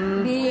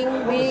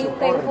 Being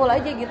thankful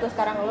aja gitu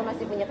sekarang lu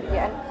masih punya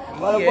kerjaan.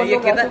 Walaupun lu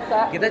gak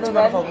suka. Kita gitu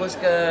cuma kan. fokus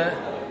ke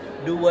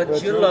do what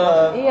you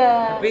love.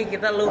 Iya. Tapi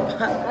kita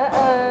lupa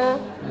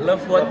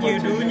love what you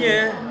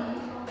do-nya.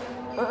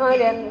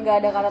 Dan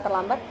gak ada kata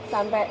terlambat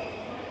sampai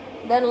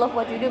dan love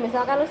what you do.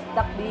 Misalkan lu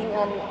stuck being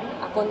an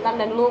akuntan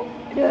dan lu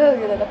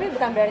gitu. Tapi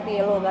bukan berarti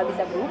lu gak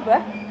bisa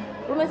berubah.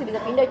 Lu masih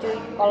bisa pindah cuy.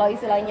 Kalau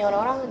istilahnya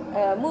orang-orang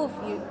move,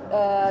 you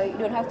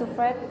don't have to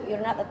fret, you're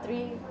not a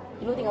tree,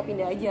 lu tinggal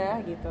pindah aja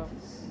gitu.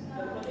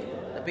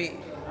 Tapi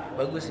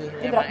bagus sih.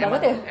 Berat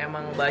banget ya?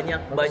 Emang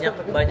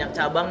banyak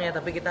cabangnya,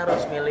 tapi kita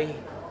harus milih.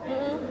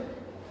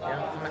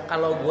 Yang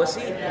kalau gue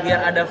sih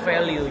biar ada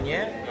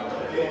value-nya,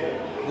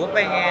 gue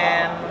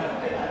pengen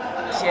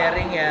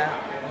sharing ya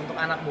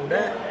untuk anak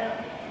muda.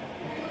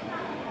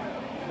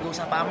 Gak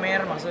usah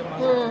pamer, maksud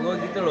gue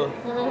gitu loh.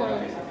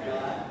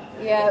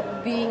 Ya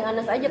being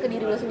honest aja ke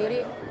diri lu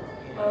sendiri.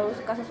 Kalau lu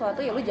suka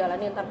sesuatu ya lu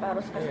jalanin tanpa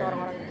harus kasih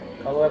orang-orang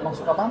gitu. Kalau emang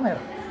suka pamer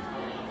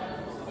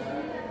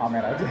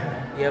aja.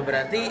 Ya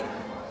berarti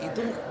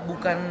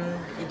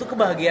itu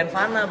kebahagiaan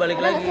fana balik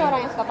Ada lagi. sih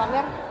orang yang suka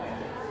pamer.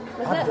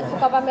 Maksudnya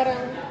suka pamer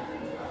yang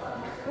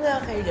Enggak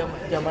kayak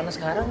zaman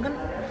sekarang kan.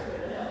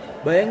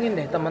 Bayangin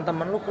deh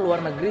teman-teman lu ke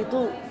luar negeri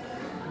tuh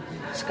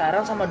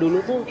sekarang sama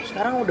dulu tuh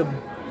sekarang udah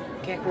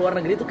kayak keluar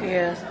negeri tuh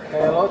kayak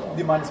lo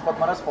di mana spot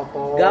mana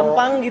foto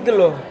gampang gitu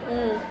loh.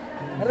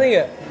 Ngerti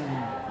nggak?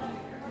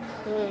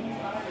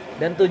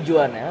 Dan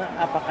tujuannya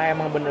apakah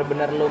emang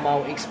bener-bener lo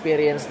mau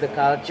experience the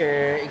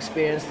culture,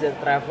 experience the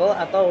travel,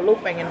 atau lo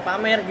pengen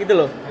pamer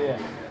gitu loh? Iya.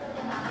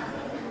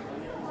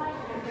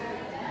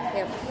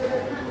 Yep.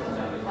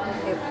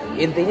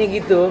 Intinya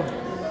gitu.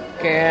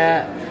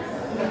 Kayak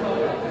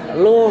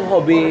lo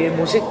hobi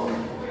musik,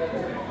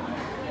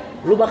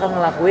 lu bakal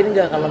ngelakuin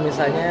gak kalau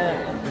misalnya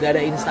gak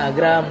ada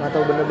Instagram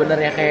atau bener-bener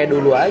ya kayak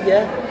dulu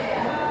aja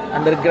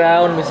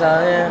underground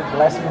misalnya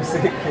les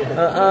musik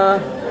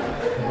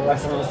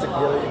les musik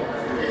gitu.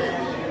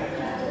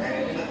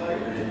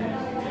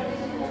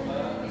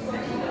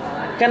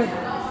 Kan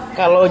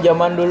kalau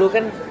zaman dulu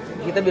kan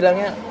kita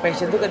bilangnya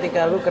passion tuh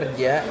ketika lu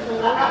kerja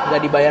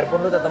gak dibayar pun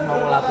lu tetap mau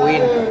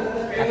ngelakuin,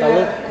 atau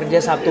lu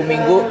kerja Sabtu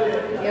Minggu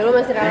ya lu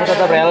masih lu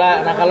tetap rela.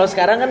 Nah kalau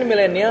sekarang kan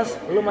millennials,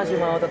 lu masih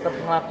mau tetap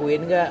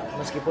ngelakuin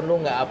nggak meskipun lu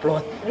nggak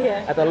upload,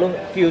 atau lu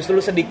views lu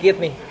sedikit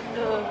nih.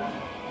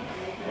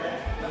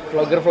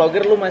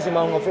 Vlogger lu masih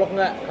mau ngevlog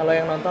nggak? Kalau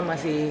yang nonton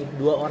masih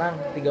 2 orang,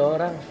 3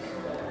 orang.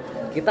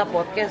 Kita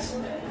podcast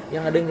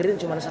yang ngedengerin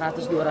cuma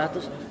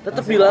 100-200,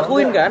 tetap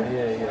dilakuin kan?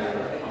 Iya.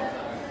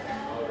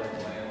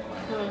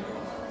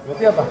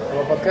 Berarti apa?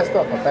 Kalau podcast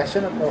tuh apa?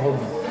 Passion atau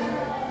hobi?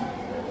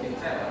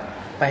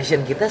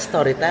 Passion kita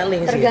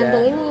storytelling sih.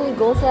 Tergantung ini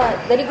goalsnya.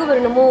 Tadi gue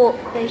baru nemu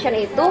passion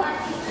itu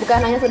bukan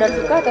hanya sekedar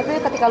suka, tapi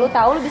ketika lu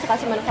tahu lu bisa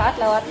kasih manfaat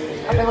lewat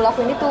apa yang lu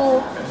lakuin itu.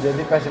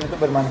 Jadi passion itu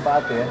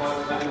bermanfaat ya?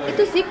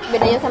 Itu sih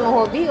bedanya sama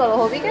hobi. Kalau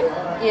hobi kan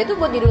ya itu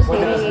buat diri lu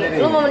sendiri.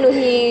 Lu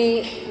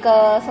memenuhi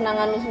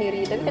kesenangan lu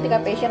sendiri. Tapi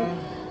ketika passion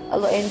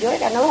lu enjoy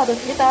karena lu harus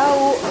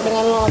tahu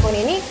dengan lu lakuin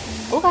ini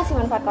lu kasih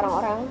manfaat ke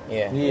orang-orang.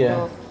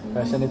 Iya.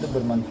 Passion itu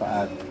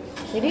bermanfaat.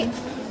 Jadi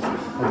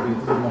hobi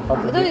itu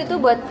bermanfaat. Itu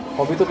buat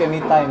hobi itu kayak me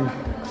time.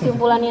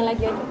 Kesimpulannya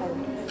lagi aja kan.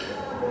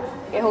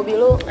 Kayak hobi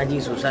lu anjing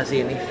susah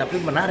sih ini,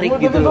 tapi menarik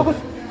gitu loh.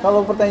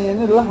 Kalau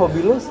pertanyaannya adalah hobi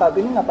lu saat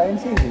ini ngapain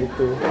sih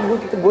gitu.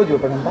 Gue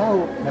juga pengen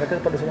tahu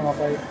mereka pada suka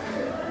ngapain.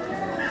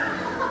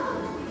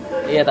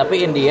 Iya, tapi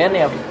in the end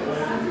ya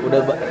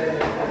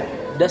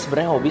udah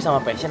sebenarnya hobi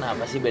sama passion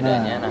apa sih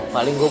bedanya? Nah,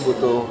 paling gue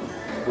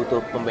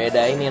butuh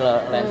pembeda ini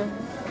loh,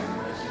 Len.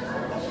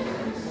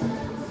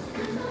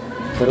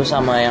 Terus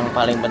sama yang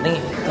paling penting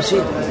itu sih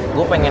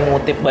gue pengen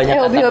ngutip banyak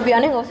hobi-hobi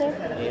aneh nggak usah.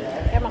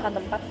 Kayak makan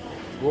tempat.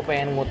 Gue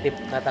pengen ngutip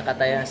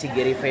kata-kata yang si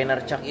Gary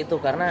Vaynerchuk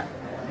itu karena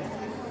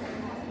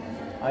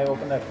eye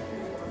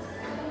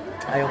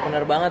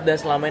opener banget. Dan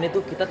selama ini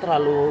tuh kita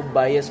terlalu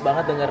bias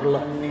banget dengar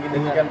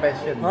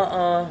passion.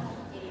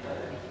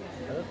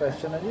 Karena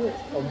passion aja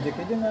objek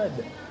aja nggak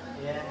ada.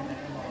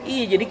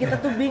 Iya, jadi kita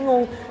tuh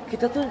bingung.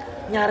 Kita tuh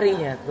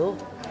nyarinya tuh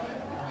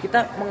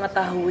kita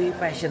mengetahui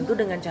passion tuh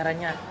dengan cara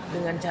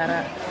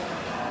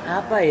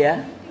apa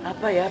ya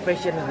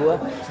passion gue.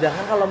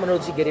 Sedangkan kalau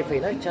menurut si Gary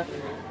Vaynerchuk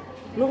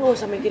lu nggak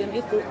usah mikirin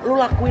itu, lu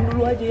lakuin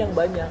dulu aja yang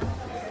banyak.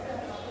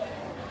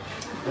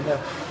 Bener.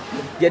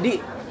 Jadi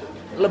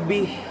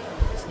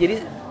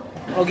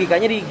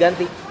logikanya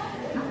diganti,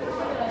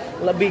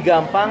 lebih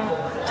gampang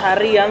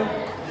cari yang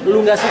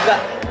lu nggak suka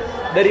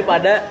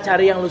daripada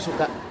cari yang lu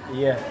suka.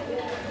 Iya.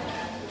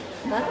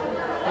 Hah?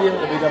 Iya,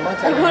 lebih gampang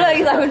cari. Gue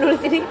lagi sambil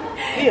nulis ini.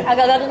 Iya.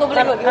 Agak-agak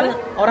kebelet Kan gimana?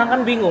 orang kan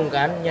bingung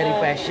kan nyari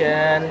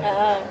passion.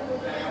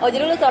 Oh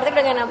jadi lu sortir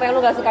dengan apa yang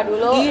lu gak suka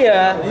dulu?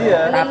 Iya. Iya.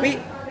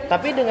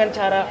 Tapi dengan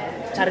cara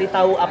cari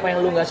tahu apa yang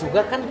lu nggak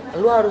suka kan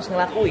lu harus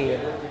ngelakuin.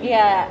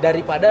 Iya.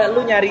 Daripada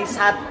lu nyari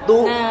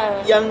satu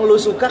yang lu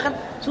suka kan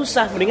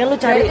susah. Mendingan lu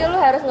cari. Jadi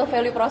lu harus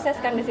nge-value proses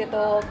kan di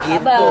situ.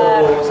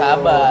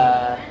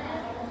 Sabar.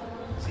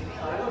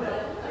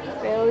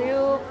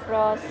 Value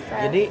proses.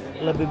 Jadi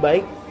lebih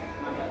baik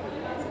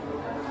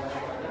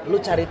lu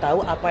cari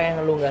tahu apa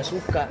yang lu nggak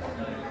suka.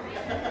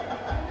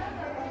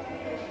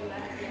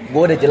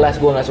 Gue udah jelas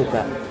gue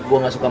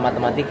nggak suka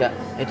matematika.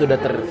 Itu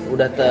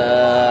udah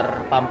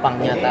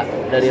terpampang nyata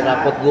dari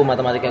rapot gue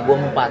matematika gue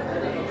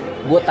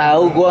 4. Gue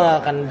tahu gue gak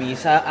akan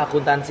bisa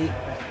akuntansi.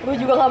 Gue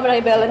juga gak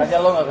pernah balance.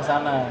 Makanya lo nggak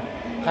kesana.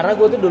 Karena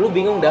gue tuh dulu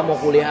bingung dah mau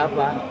kuliah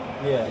apa.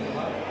 Iya.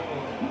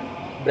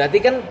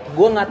 Berarti kan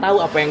gue nggak tahu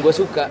apa yang gue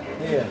suka.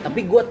 Iya.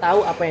 Tapi gue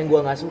tahu apa yang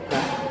gue nggak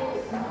suka.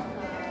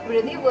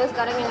 Berarti buat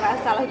sekarang yang ngerasa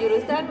salah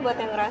jurusan, buat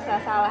yang ngerasa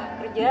salah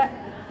kerja,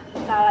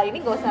 salah ini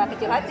gak usah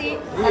kecil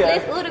hati. At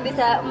least lu udah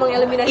bisa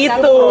mengeliminasi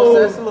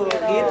proses lu.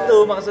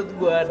 Itu maksud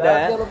gue.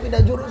 Saatnya lo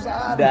pindah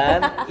jurusan.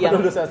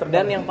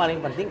 Dan yang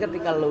paling penting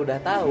ketika lu udah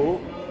tahu,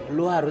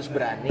 lu harus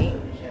berani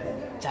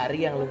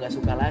cari yang lu nggak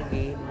suka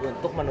lagi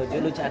untuk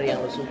menuju lu cari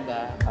yang lu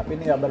suka. Tapi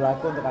ini nggak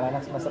berlaku untuk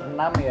anak-anak semester 6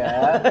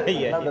 ya.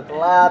 Iya. Karena udah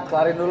telat,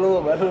 kelarin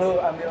dulu baru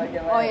lu ambil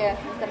lagi yang lain. Oh iya,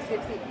 semester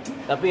skripsi.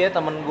 Tapi ya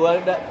temen gue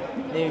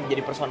ini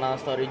jadi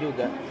personal story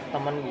juga.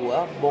 Temen gue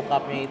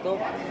bokapnya itu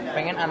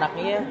pengen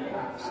anaknya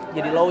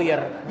jadi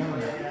lawyer.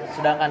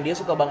 Sedangkan dia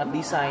suka banget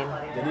desain.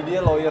 Jadi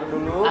dia lawyer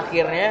dulu.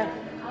 Akhirnya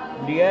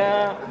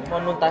dia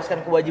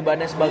menuntaskan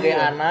kewajibannya sebagai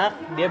anak,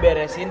 dia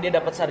beresin, dia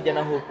dapat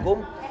sarjana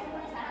hukum.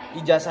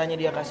 Ijazahnya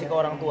dia kasih ke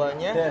orang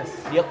tuanya.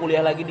 Dia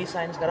kuliah lagi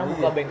desain, sekarang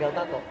buka bengkel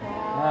tato.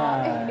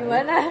 Nah, Di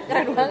mana?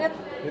 Keren banget.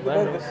 itu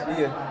bagus.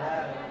 Iya.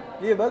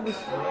 Iya bagus.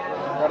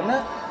 Karena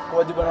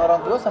kewajiban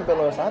orang tua sampai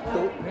lo 1.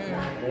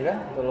 Ya kan?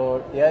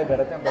 Kalau ya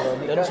ibaratnya kalau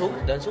nikah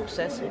Dan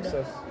sukses.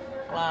 Udah.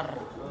 Kelar.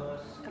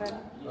 Keren.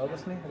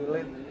 bagus nih,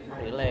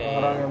 relate.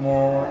 Orang yang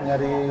mau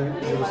nyari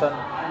jurusan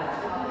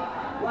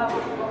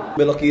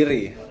belok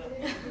kiri.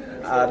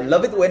 I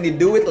love it when you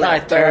do it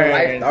like turn,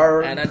 right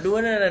turn. And I do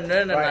it,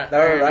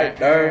 Right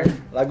turn.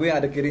 Lagu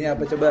yang ada kirinya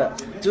apa coba?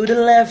 To the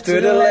left, To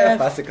the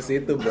left. Pasti ke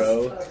situ,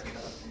 bro.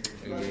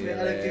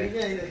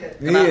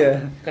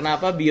 Iya.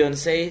 Kenapa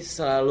Beyonce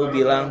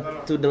selalu bilang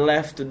to the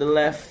left, to the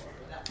left?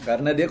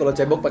 Karena dia kalau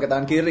cebok pakai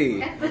tangan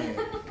kiri.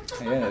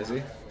 Iya nggak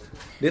sih?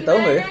 Dia tahu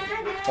nggak ya?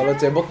 Kalau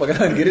cebok pakai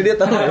tangan kiri dia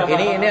tahu nggak?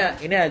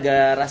 Ini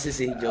agak rasis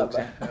sih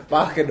jokesnya.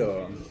 Pakai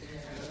dong.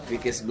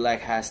 Because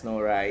black has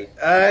no right.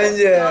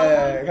 Anjay,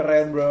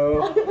 keren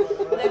bro.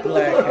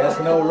 Black has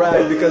no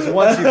right because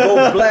once you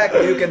go black,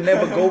 you can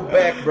never go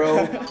back,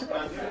 bro.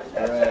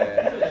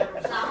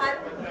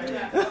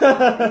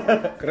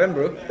 Keren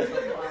bro.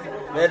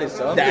 That is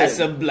something.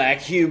 That's a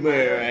black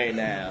humor right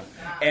now.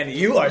 And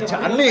you are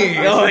Chinese.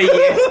 Oh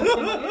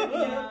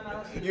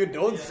yeah. You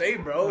don't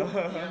say, bro.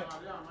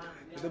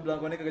 Itu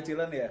belangkonnya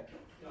kekecilan ya?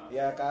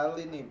 Ya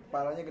kali nih,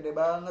 palanya gede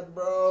banget,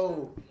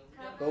 bro.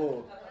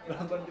 Tuh,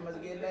 belangkon cuma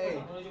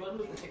segini.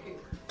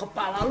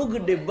 Kepala lu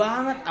gede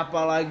banget,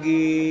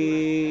 apalagi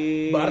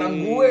Barang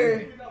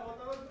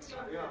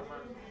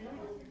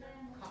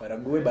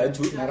gue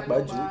baju, merek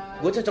baju.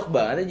 Gue cocok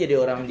banget ya jadi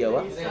orang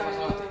Jawa.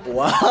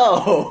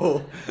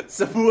 Wow,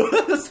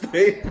 sebuah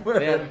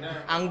statement. Dan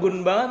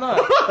anggun banget loh.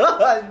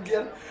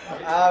 Anjir,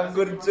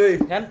 anggun cuy.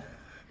 Kan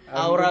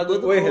aura gue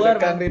tuh Wih, keluar.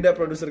 Kang Rida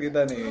produser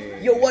kita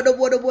nih. Yo, what up.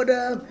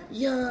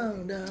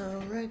 Young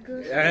down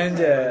record.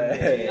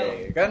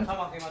 Anjay, kan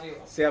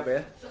siap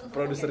ya,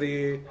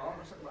 produseri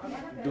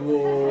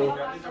duo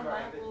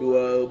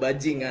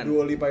bajingan.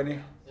 duo Lipa ini.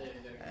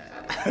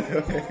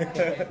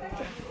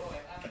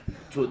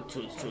 In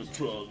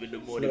the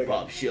morning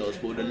pop shells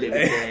for the living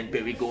man,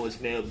 baby go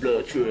smell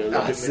blood trail.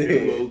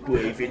 Asik.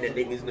 Wave in the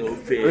niggas no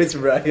fear. Rich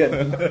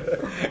Brian.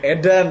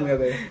 Edan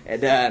katanya.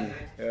 Edan.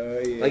 Oh,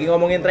 iya. Lagi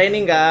ngomongin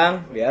training,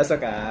 Kang. Biasa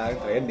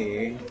Kang,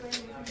 training.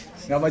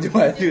 Nggak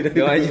maju-maju dari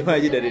Gak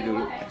maju-maju dari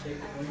dulu.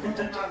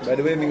 By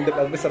the way, minggu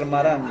depan ke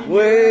Semarang.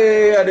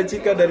 Weh, ada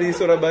Cika dari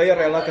Surabaya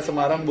rela ke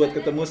Semarang buat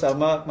ketemu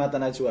sama Mata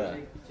Najwa.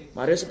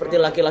 Mario seperti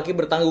laki-laki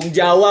bertanggung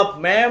jawab.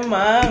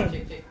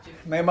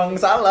 Memang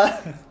salah.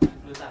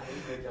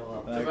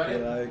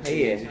 Laki-laki.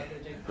 Iya.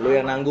 Lu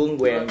yang nanggung,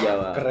 gue yang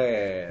jawab.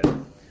 Keren.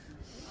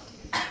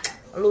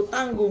 Lu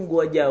tanggung,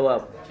 gue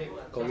jawab.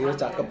 Kok lu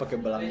cakep pakai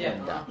belangkon.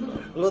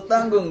 Lu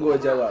tanggung, gua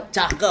jawab.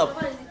 Cakep.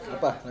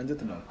 Apa?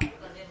 Lanjutin dong.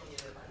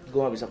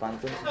 Gue gak bisa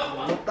pantun.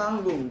 Lu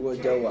tanggung, gua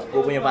jawab.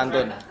 Gue punya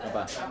pantun.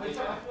 Apa?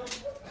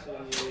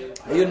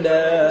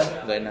 Ayunda.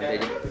 Gak nanti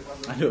aja.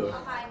 Aduh.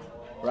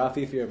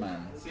 Raffi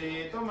Firman.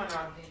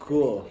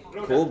 Cool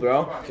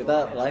bro.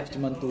 Kita live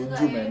cuma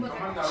 7 men.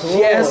 Cool,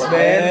 yes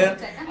man.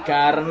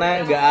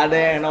 Karena nggak ada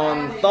yang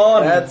nonton.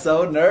 That's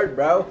so nerd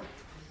bro.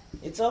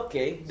 It's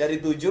okay. Dari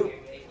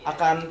 7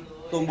 akan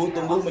tumbuh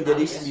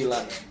menjadi 9.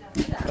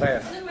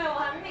 Keren.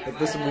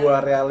 Itu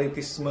sebuah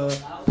realitisme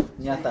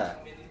nyata.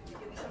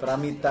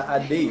 Pramita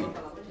Ade.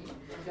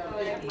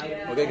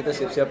 Oke, kita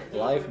siap-siap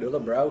live dulu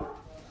bro.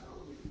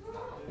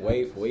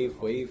 Wave.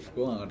 Gue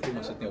gak ngerti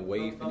maksudnya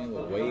wave. Ini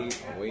wave.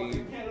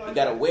 You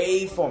got a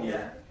waveform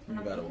ya. You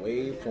got a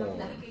waveform.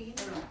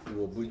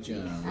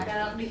 Duobudjang.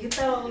 Ada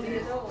digital.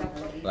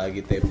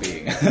 Lagi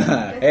taping.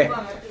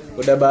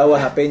 Udah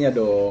bawa HP-nya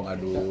dong.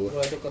 Aduh.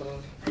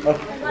 Oh,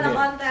 Ada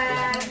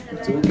konten.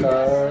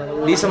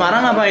 tukar. Di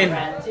Semarang ngapain?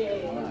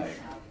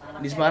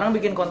 Di Semarang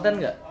bikin konten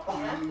nggak?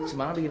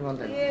 Semarang bikin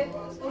konten.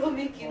 Belum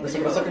bikin.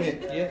 Resep-resep nih.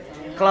 Iya.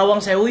 Ke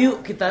Lawang Sewu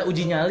yuk kita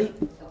uji nyali.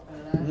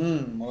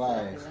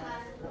 Mulai.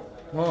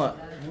 Mau nggak?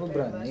 Lu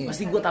berani.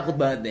 Pasti gue takut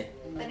banget deh.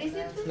 Tadi sih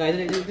tuh. Nggak itu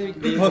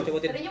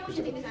dikutin. Tadinya mau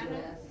syuting di sana.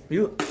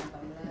 Yuk.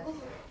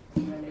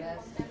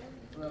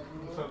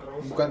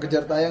 Bukan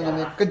kejar tayang,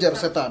 namanya kejar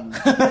setan.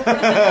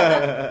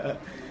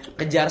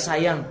 Kejar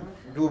sayang.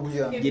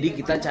 Duobudjang. Jadi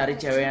kita cari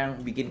cewek yang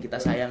bikin kita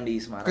sayang di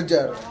Semarang.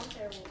 Kejar.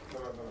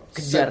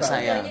 Kejar setan.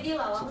 sayang. Jadi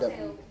Lawang Sedap.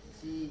 Sewu.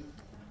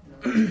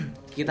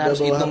 Kita Udah harus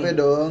bawa hitung. HP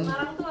dong.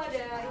 Semarang tuh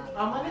ada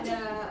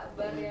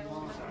bar yang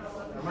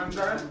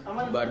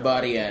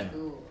Barbarian.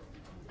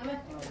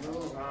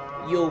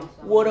 Yo,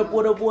 what up?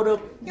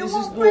 This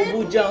is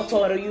duobudjang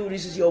talking to you.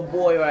 This is your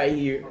boy right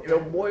here.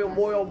 Your boy.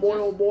 Oh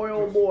boy.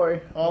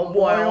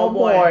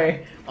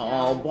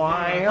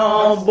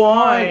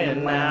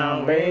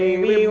 Now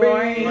baby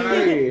boy.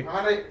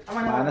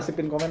 Mana sih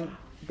pin komen?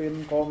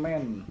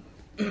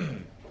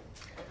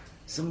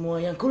 Semua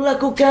yang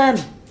kulakukan.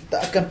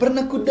 Tak akan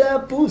pernah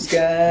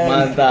kudapuskan.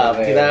 Mantap.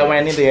 Kita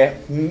main itu ya.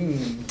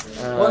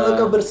 Walau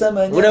kau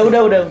bersamanya. Udah.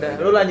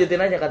 Lu lanjutin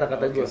aja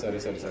kata-kata gue.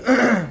 Sorry.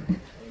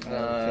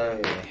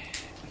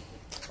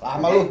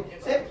 Lama lu.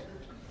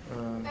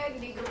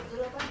 di grup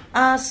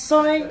apa?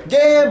 Asoy.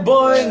 Game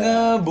boy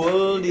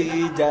ngebul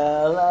di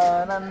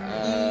jalanan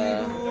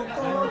ibu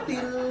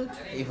kotil.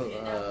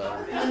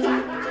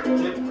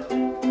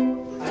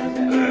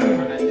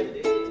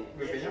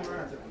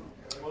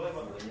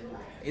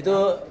 Itu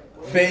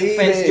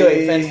fans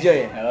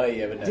joy. Oh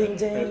iya benar. Jing.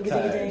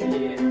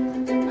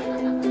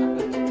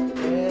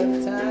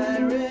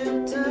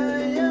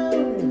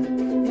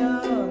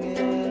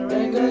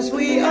 Because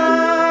we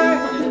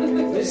are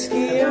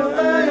whiskey on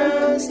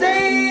fire,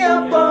 stay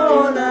up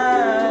all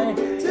night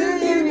to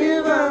keep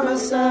you by my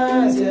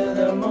side till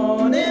the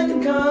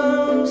morning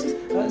comes.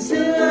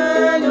 Until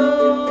I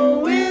know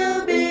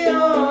we'll be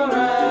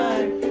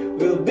alright.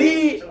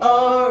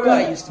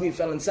 Used to be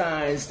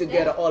Valentine's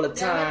together all the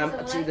time.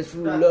 I treat it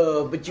through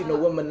love, but you know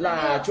women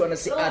lie. Trying to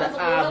see eye to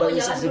eye, but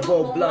it's just a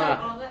go blind.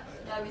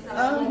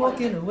 I'm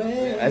walking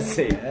away. I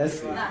see.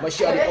 My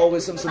shawty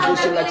always some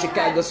bullshit like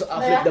Chicago, so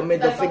I flip the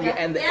middle finger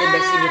and the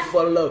index finger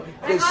for love.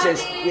 This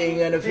is being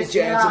in the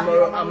future and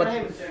tomorrow I'm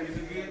a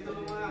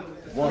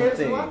One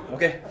thing.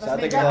 Oke,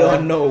 saatnya kita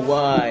don't know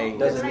why.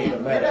 Doesn't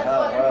even matter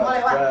how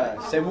try.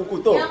 Sebu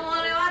kuto. Yang mau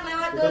lewat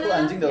Kuto tuh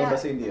anjing dalam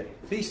bahasa India.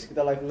 Please,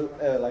 kita live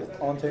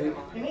on tape.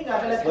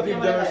 Love you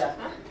guys.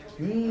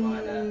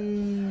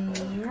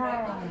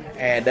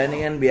 Dan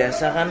ini kan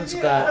biasa kan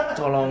suka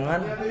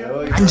colongan.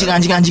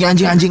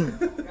 Anjing.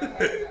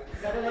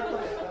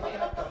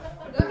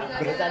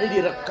 Dari tadi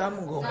direkam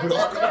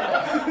goblok.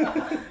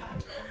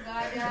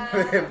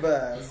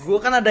 Bebas. Gue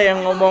kan ada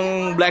yang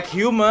ngomong black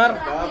humor.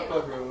 Apa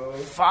bro?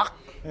 Fuck.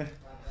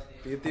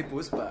 Titi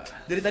Puspa.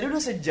 Dari tadi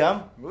udah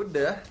sejam.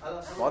 Udah.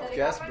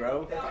 Podcast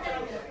bro.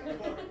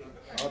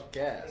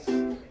 Podcast.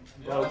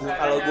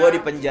 Kalau gue di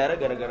penjara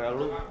gara-gara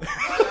lu.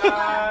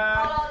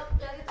 Kalau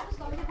dari terus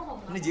kamu juga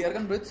ngomong. Ini JR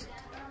kan Brits?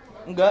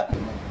 Enggak.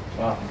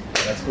 Wow,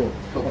 that's cool.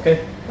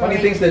 Okay, funny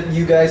things that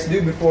you guys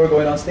do before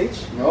going on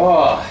stage?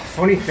 Oh,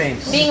 funny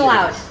things. Being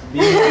loud.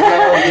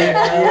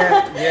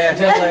 Yeah.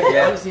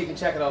 Obviously, you can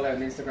check it all out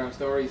on Instagram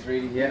stories.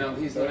 Really, you know,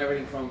 he's done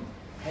everything from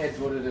head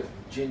butted of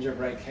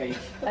gingerbread cake.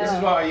 This is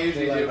what I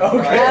usually do.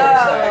 Okay.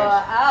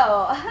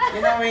 Oh. You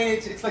know what I mean?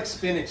 It's like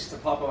spinach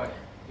to Popeye.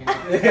 You know?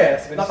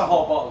 Yeah, Not the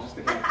whole bottle, just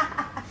the cake.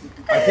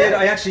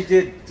 I actually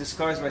did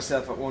disguise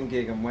myself at one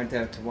gig and went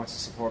out to watch the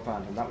support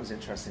band, and that was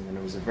interesting. And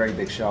it was a very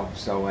big show,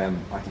 so I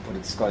had to put a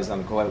disguise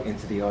on and go out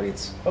into the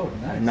audience. Oh,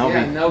 nice. And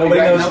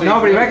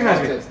nobody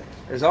recognized me.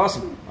 It was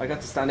awesome. I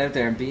got to stand out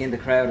there and be in the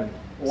crowd. And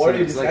What are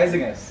you it's like-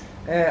 disguising as?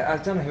 I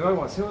don't know who I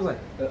was. Who was I?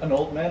 An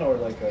old man or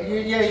like a...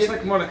 Yeah, he's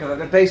like more like a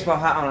baseball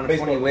hat on and a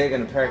funny wig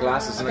and a pair of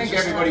glasses. I And think it's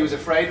just- everybody was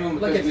afraid of him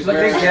because he was like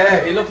wearing.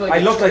 he looked like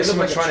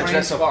someone someone trying to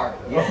dress up.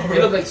 He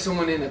looked like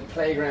someone in a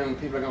playground.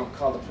 People are going to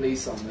call the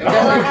police on him.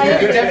 Yeah.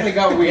 It definitely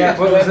got weird. Yeah,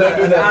 but it was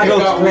an adult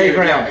got weird,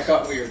 playground. yeah, it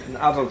got weird. An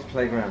adult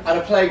playground. At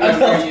a playground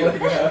near you.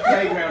 A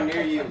playground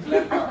near you.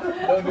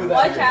 Don't do that.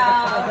 Watch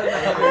out.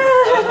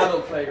 An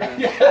adult playground.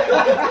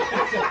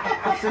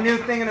 It's a new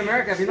thing in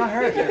America. Have you not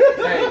heard it?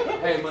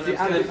 Hey, my name's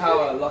Ken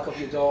Power. Lock up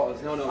your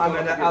daughters. No, I'm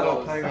lock an up your adult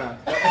daughters. playground.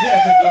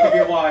 Lock up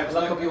your wives.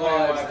 Lock up your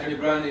wives and your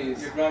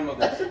grannies. Your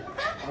grandmothers.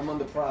 I'm on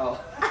the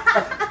prowl.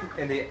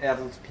 In the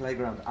adult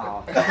playground.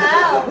 Oh.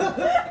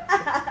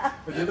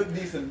 But you look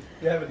decent.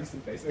 You have a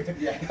decent face. Okay.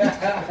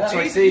 Yeah.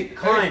 So see,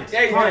 kind.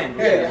 Yeah, you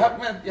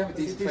have a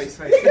decent face.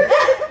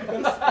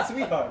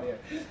 Sweetheart,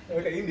 yeah.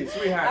 Okay, Indy.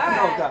 Sweetheart.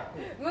 All No,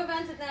 right. Move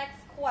on to the next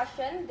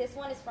question. This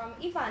one is from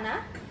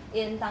Ivana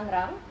in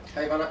Tangerang.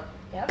 Hey, Ivana.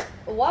 Yep.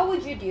 What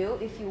would you do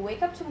if you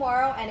wake up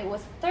tomorrow and it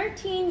was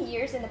 13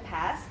 years in the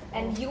past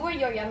and you were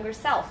your younger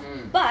self,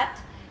 but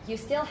you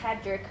still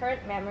had your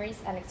current memories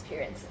and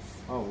experiences?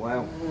 Oh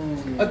wow.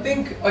 I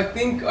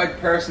think I'd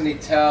personally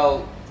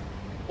tell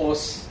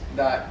us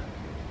that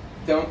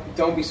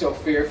don't be so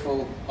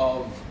fearful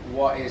of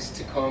what is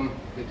to come,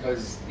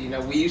 because you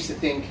know we used to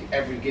think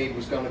every gig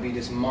was going to be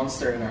this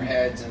monster in our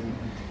heads and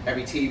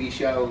every TV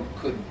show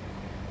could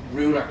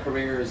ruin our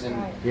careers, and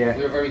we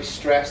were very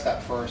stressed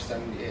at first,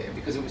 and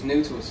because it was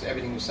new to us,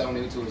 everything was so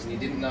new to us, and you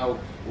didn't know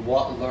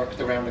what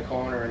lurked around the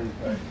corner, and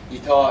you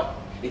thought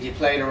if you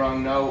played a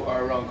wrong note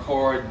or a wrong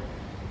chord,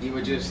 you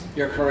were just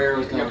your career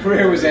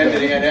was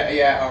ending, and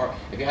or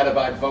if you had a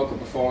bad vocal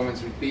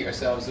performance, we'd beat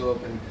ourselves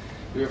up, and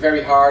we were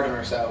very hard on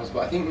ourselves.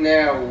 But I think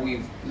now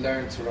we've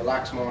learned to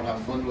relax more and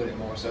have fun with it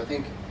more. So I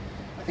think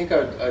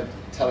I'd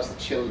tell us to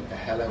chill the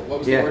hell out. What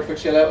was the word for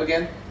chill out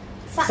again?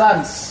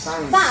 Sans.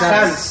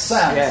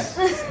 Yeah.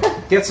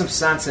 Get some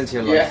sans into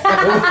your life.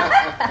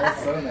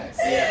 That's so nice.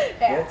 Yeah.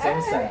 Get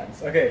some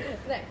sans. Okay.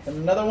 Next.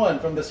 Another one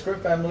from the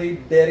script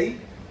family,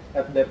 Derry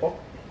at Depok.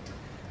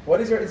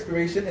 What is your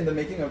inspiration in the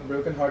making of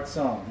Broken Heart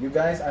song? You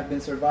guys, I've been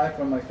survived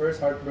from my first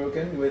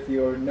heartbroken with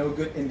your No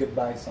Good in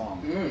Goodbye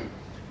song.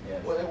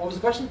 Yes. What was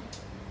the question?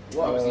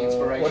 What was the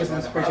inspiration? What is the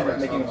inspiration of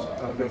making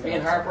of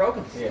being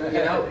heartbroken?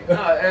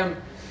 Yeah.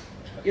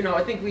 You know,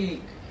 I think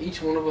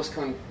each one of us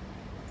can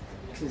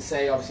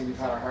say obviously we've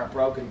had our heart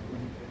broken,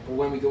 but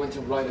when we go in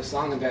to write a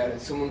song about it,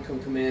 someone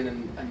can come in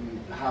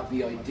and have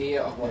the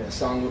idea of what the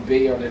song would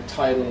be or the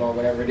title or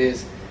whatever it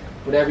is,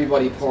 but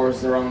everybody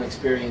pours their own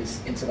experience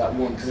into that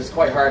one, because it's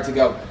quite hard to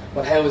go,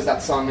 but how is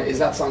that song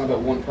about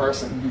one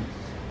person?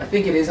 I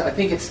think it is. I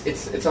think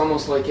it's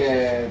almost like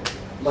a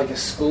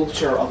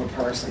sculpture of a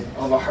person,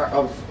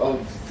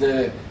 of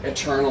the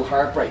eternal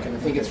heartbreak, and I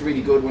think it's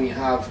really good when you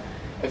have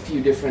a few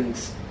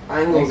different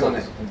angles on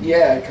it.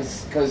 Yeah,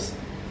 because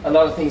a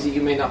lot of things that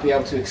you may not be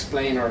able to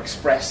explain or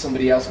express,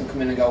 somebody else can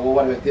come in and go, well,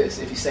 what about this,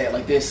 if you say it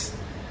like this?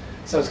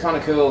 So it's kind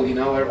of cool, you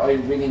know, I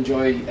really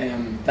enjoy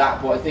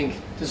that, but I think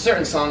there's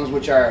certain songs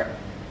which are,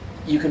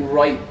 you can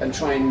write and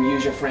try and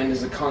use your friend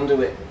as a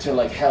conduit to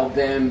like help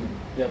them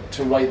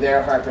to write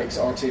their heartbreaks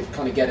or to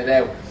kind of get it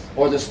out,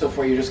 or there's stuff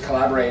where you're just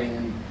collaborating,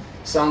 and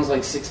songs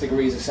like 6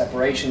 Degrees of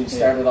Separation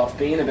started off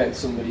being about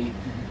somebody,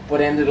 but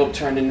ended up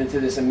turning into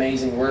this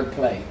amazing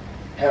wordplay.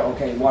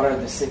 What are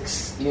the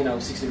 6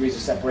 degrees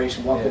of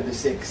separation? What could the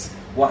 6?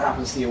 What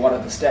happens to you? What are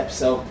the steps?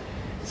 So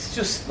it's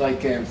just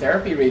like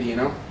therapy, really, you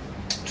know,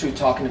 through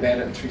talking about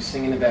it and through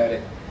singing about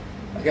it.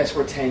 I guess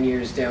we're 10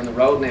 years down the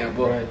road now,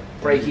 but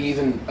Break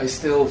Even, I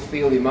still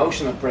feel the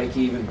emotion of Break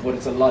Even, but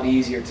it's a lot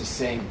easier to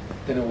sing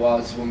than it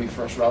was when we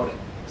first wrote it.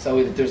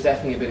 So there's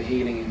definitely a bit of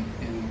healing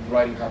in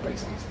writing heartbreak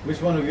songs.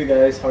 Which one of you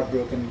guys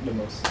heartbroken the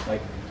most?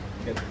 Like,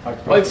 I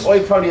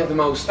probably have the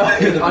most.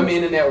 I'm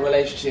in and out of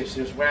relationships,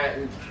 just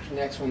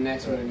next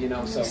one, you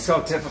know.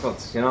 So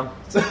difficult, you know.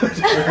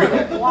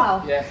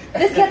 Wow. Yeah.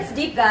 This gets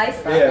deep,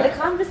 guys. Yeah. The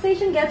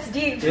conversation gets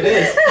deep. It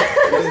is.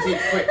 It is deep,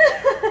 quick.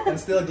 And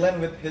still Glenn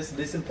with his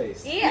decent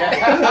face. Yeah.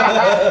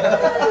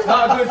 It's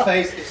not a good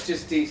face, it's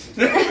just decent.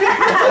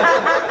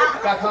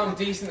 Back home,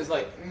 decent is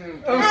like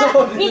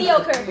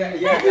Mediocre.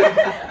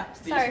 Yeah.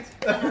 Sorry,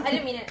 I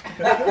didn't mean it.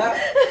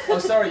 Oh,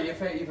 sorry, you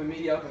have a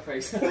mediocre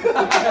face.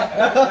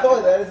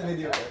 Oh, that is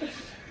mediocre.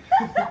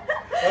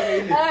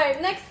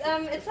 Alright, next,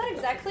 it's not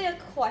exactly a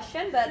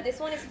question, but this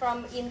one is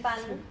from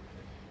Intan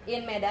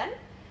in Medan.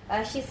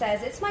 She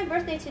says, it's my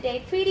birthday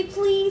today. Pretty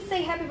please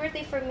say happy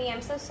birthday for me.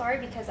 I'm so sorry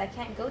because I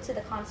can't go to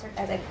the concert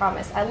as I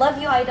promised. I love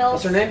you,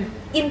 idols. What's her name?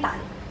 Intan.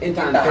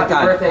 Intan.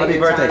 Happy birthday. Happy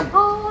birthday. Intan.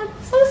 Oh,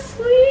 it's so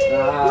sweet.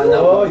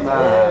 Oh,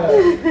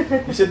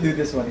 yeah. You should do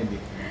this one, Indy.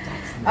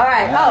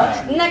 Alright,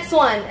 next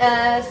one.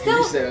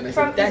 Still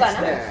from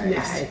Ivana.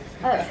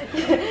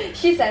 Nice.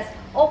 She says,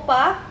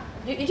 Oppa.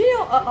 Did you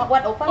know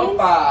what Oppa means?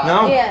 Oppa.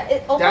 No. Yeah,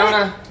 Oppa.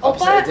 Downer.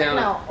 Oppa.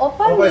 Downer. No, Oppa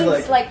Oppa is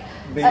means like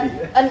baby.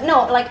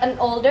 like an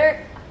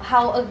older.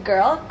 How a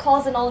girl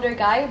calls an older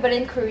guy, but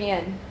in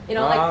Korean. You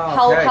know, like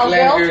how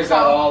Glenn girls hears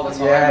that call. all the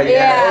time.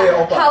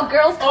 Yeah, Oppa. how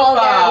girls call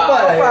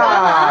Oppa.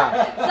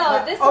 them.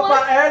 So this one.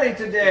 Oppa early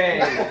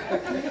today.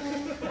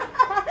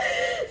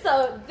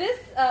 So this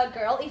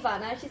girl,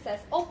 Ivana, she says,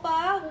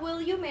 Oppa,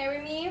 will you marry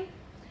me?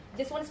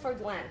 This one's for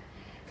Glenn.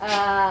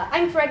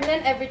 I'm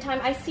pregnant every time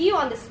I see you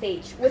on the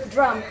stage with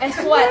drum and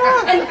sweat.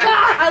 And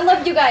God, I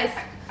love you guys.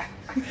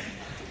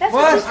 That's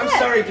what she said. I'm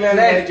sorry, Glenn,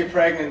 that you're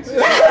pregnant.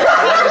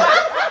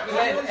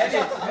 Glenn,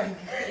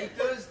 he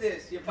does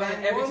this.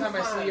 Every time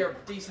I see your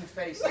decent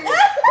face, you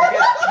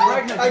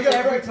get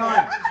every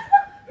time.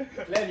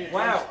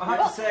 Wow, I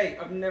have to say,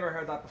 I've never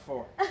heard that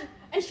before.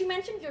 And she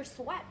mentioned your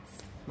sweats.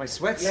 My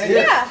sweats?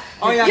 Yeah.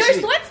 Oh, yeah, Your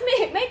actually. sweats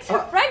makes her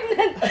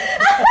pregnant.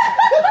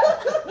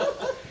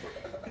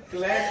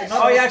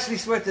 I actually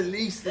sweat the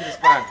least in this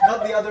band.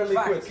 Not the other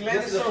liquids. Glenn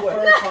This is is the so sweat.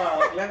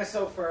 fertile. Glenn is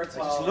so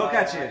fertile. Just look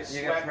at you, his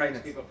you sweat get pregnant.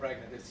 makes people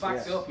pregnant. It's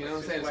Backs yeah. up, you know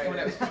what I'm saying? It's Wait, coming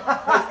out. it's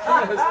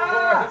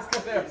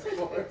coming out as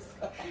spores.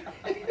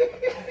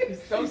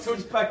 Don't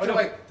touch. By the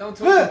way, don't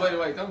touch him. By the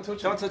way, don't touch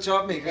him. Don't touch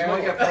up me, because Yeah, you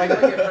might get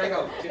pregnant. Get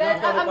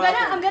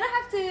pregnant. I'm gonna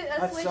have to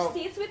switch so-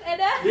 seats with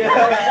Eda.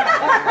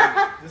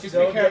 Just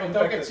be careful.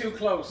 Don't get too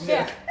close.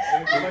 Yeah.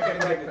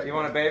 You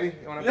want a baby?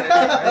 You want a baby?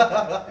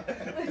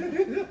 Right?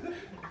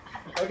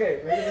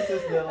 Okay, maybe this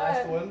is the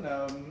last one.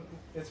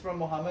 It's from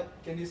Mohammed.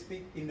 Can you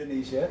speak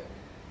Indonesia?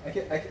 I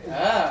can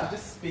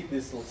just speak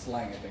this little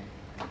slang, I think.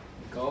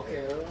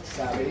 Gokil,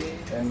 Sabi.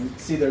 And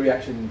see the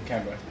reaction in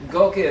camera.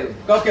 Gokil.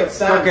 Gokil,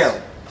 Sans.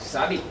 Gokil.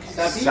 Sabi.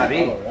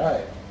 Sabi.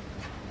 Alright.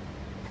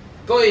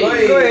 Goi.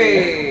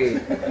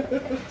 Goi.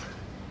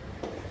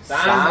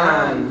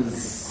 Sans.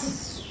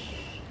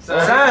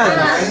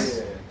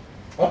 Sans.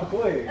 Oh,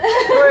 Goi.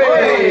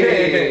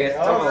 Goi.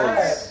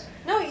 Alright.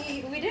 No,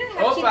 we didn't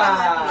have Opa.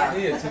 Cinta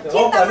Mati. Yeah, Cinta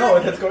Opa, no,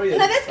 Mati. that's Korean.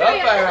 No, that's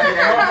Korean.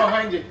 Opa,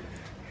 behind you.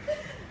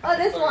 Oh,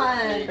 this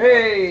one.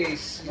 Hey,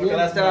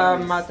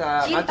 Cinta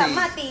Mata Cinta Mati.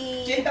 Mati.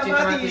 Cinta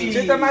Mati.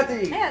 Cinta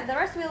Mati. Yeah, the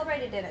rest we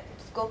already did it.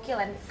 Just go kill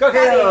and Go Sabi.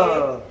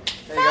 kill.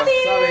 Sabi.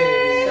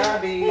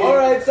 Sabi.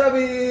 Alright,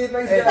 Sabi.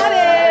 Thanks, guys. Sabi.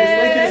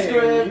 Thank you,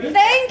 Squid.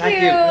 Thank Thank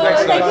you. you.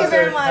 Thanks, Thank you guys.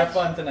 very much. Have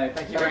fun tonight.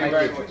 Thank you very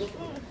much.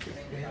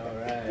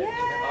 Alright.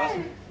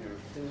 Yay.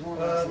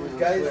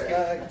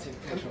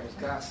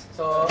 Guys,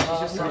 So,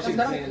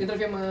 sekarang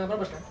interview sama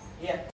Barbers kan? Iya.